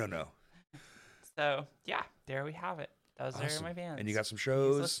 No. So yeah, there we have it. Those are Awesome. my bands. And you got some Please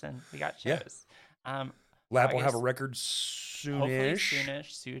shows. listen, we got Yeah. shows. Lap will have a August- record Hopefully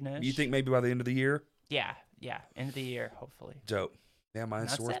soonish. soonish. You think maybe by the end of the year? Yeah, end of the year, hopefully. Dope. Yeah, mine's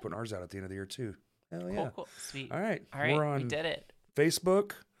That's Source it. putting ours out at the end of the year too. Hell yeah. Cool, sweet. All right. All right, We're on we did it.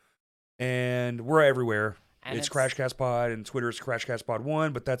 Facebook and we're everywhere. And It's Crashcast Pod, and Twitter is Crashcast Pod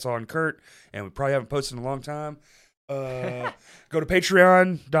 1, but that's on Kurt, and we probably haven't posted in a long time. Go to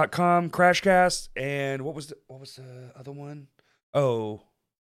patreon.com, Crashcast, and what was the other one? Oh,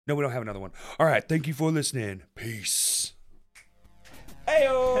 no, we don't have another one. All right, thank you for listening. Peace.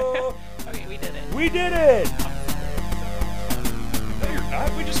 Heyo! Okay, we did it. We did it! No, you're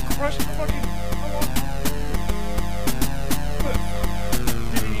not. We just crushed the fucking...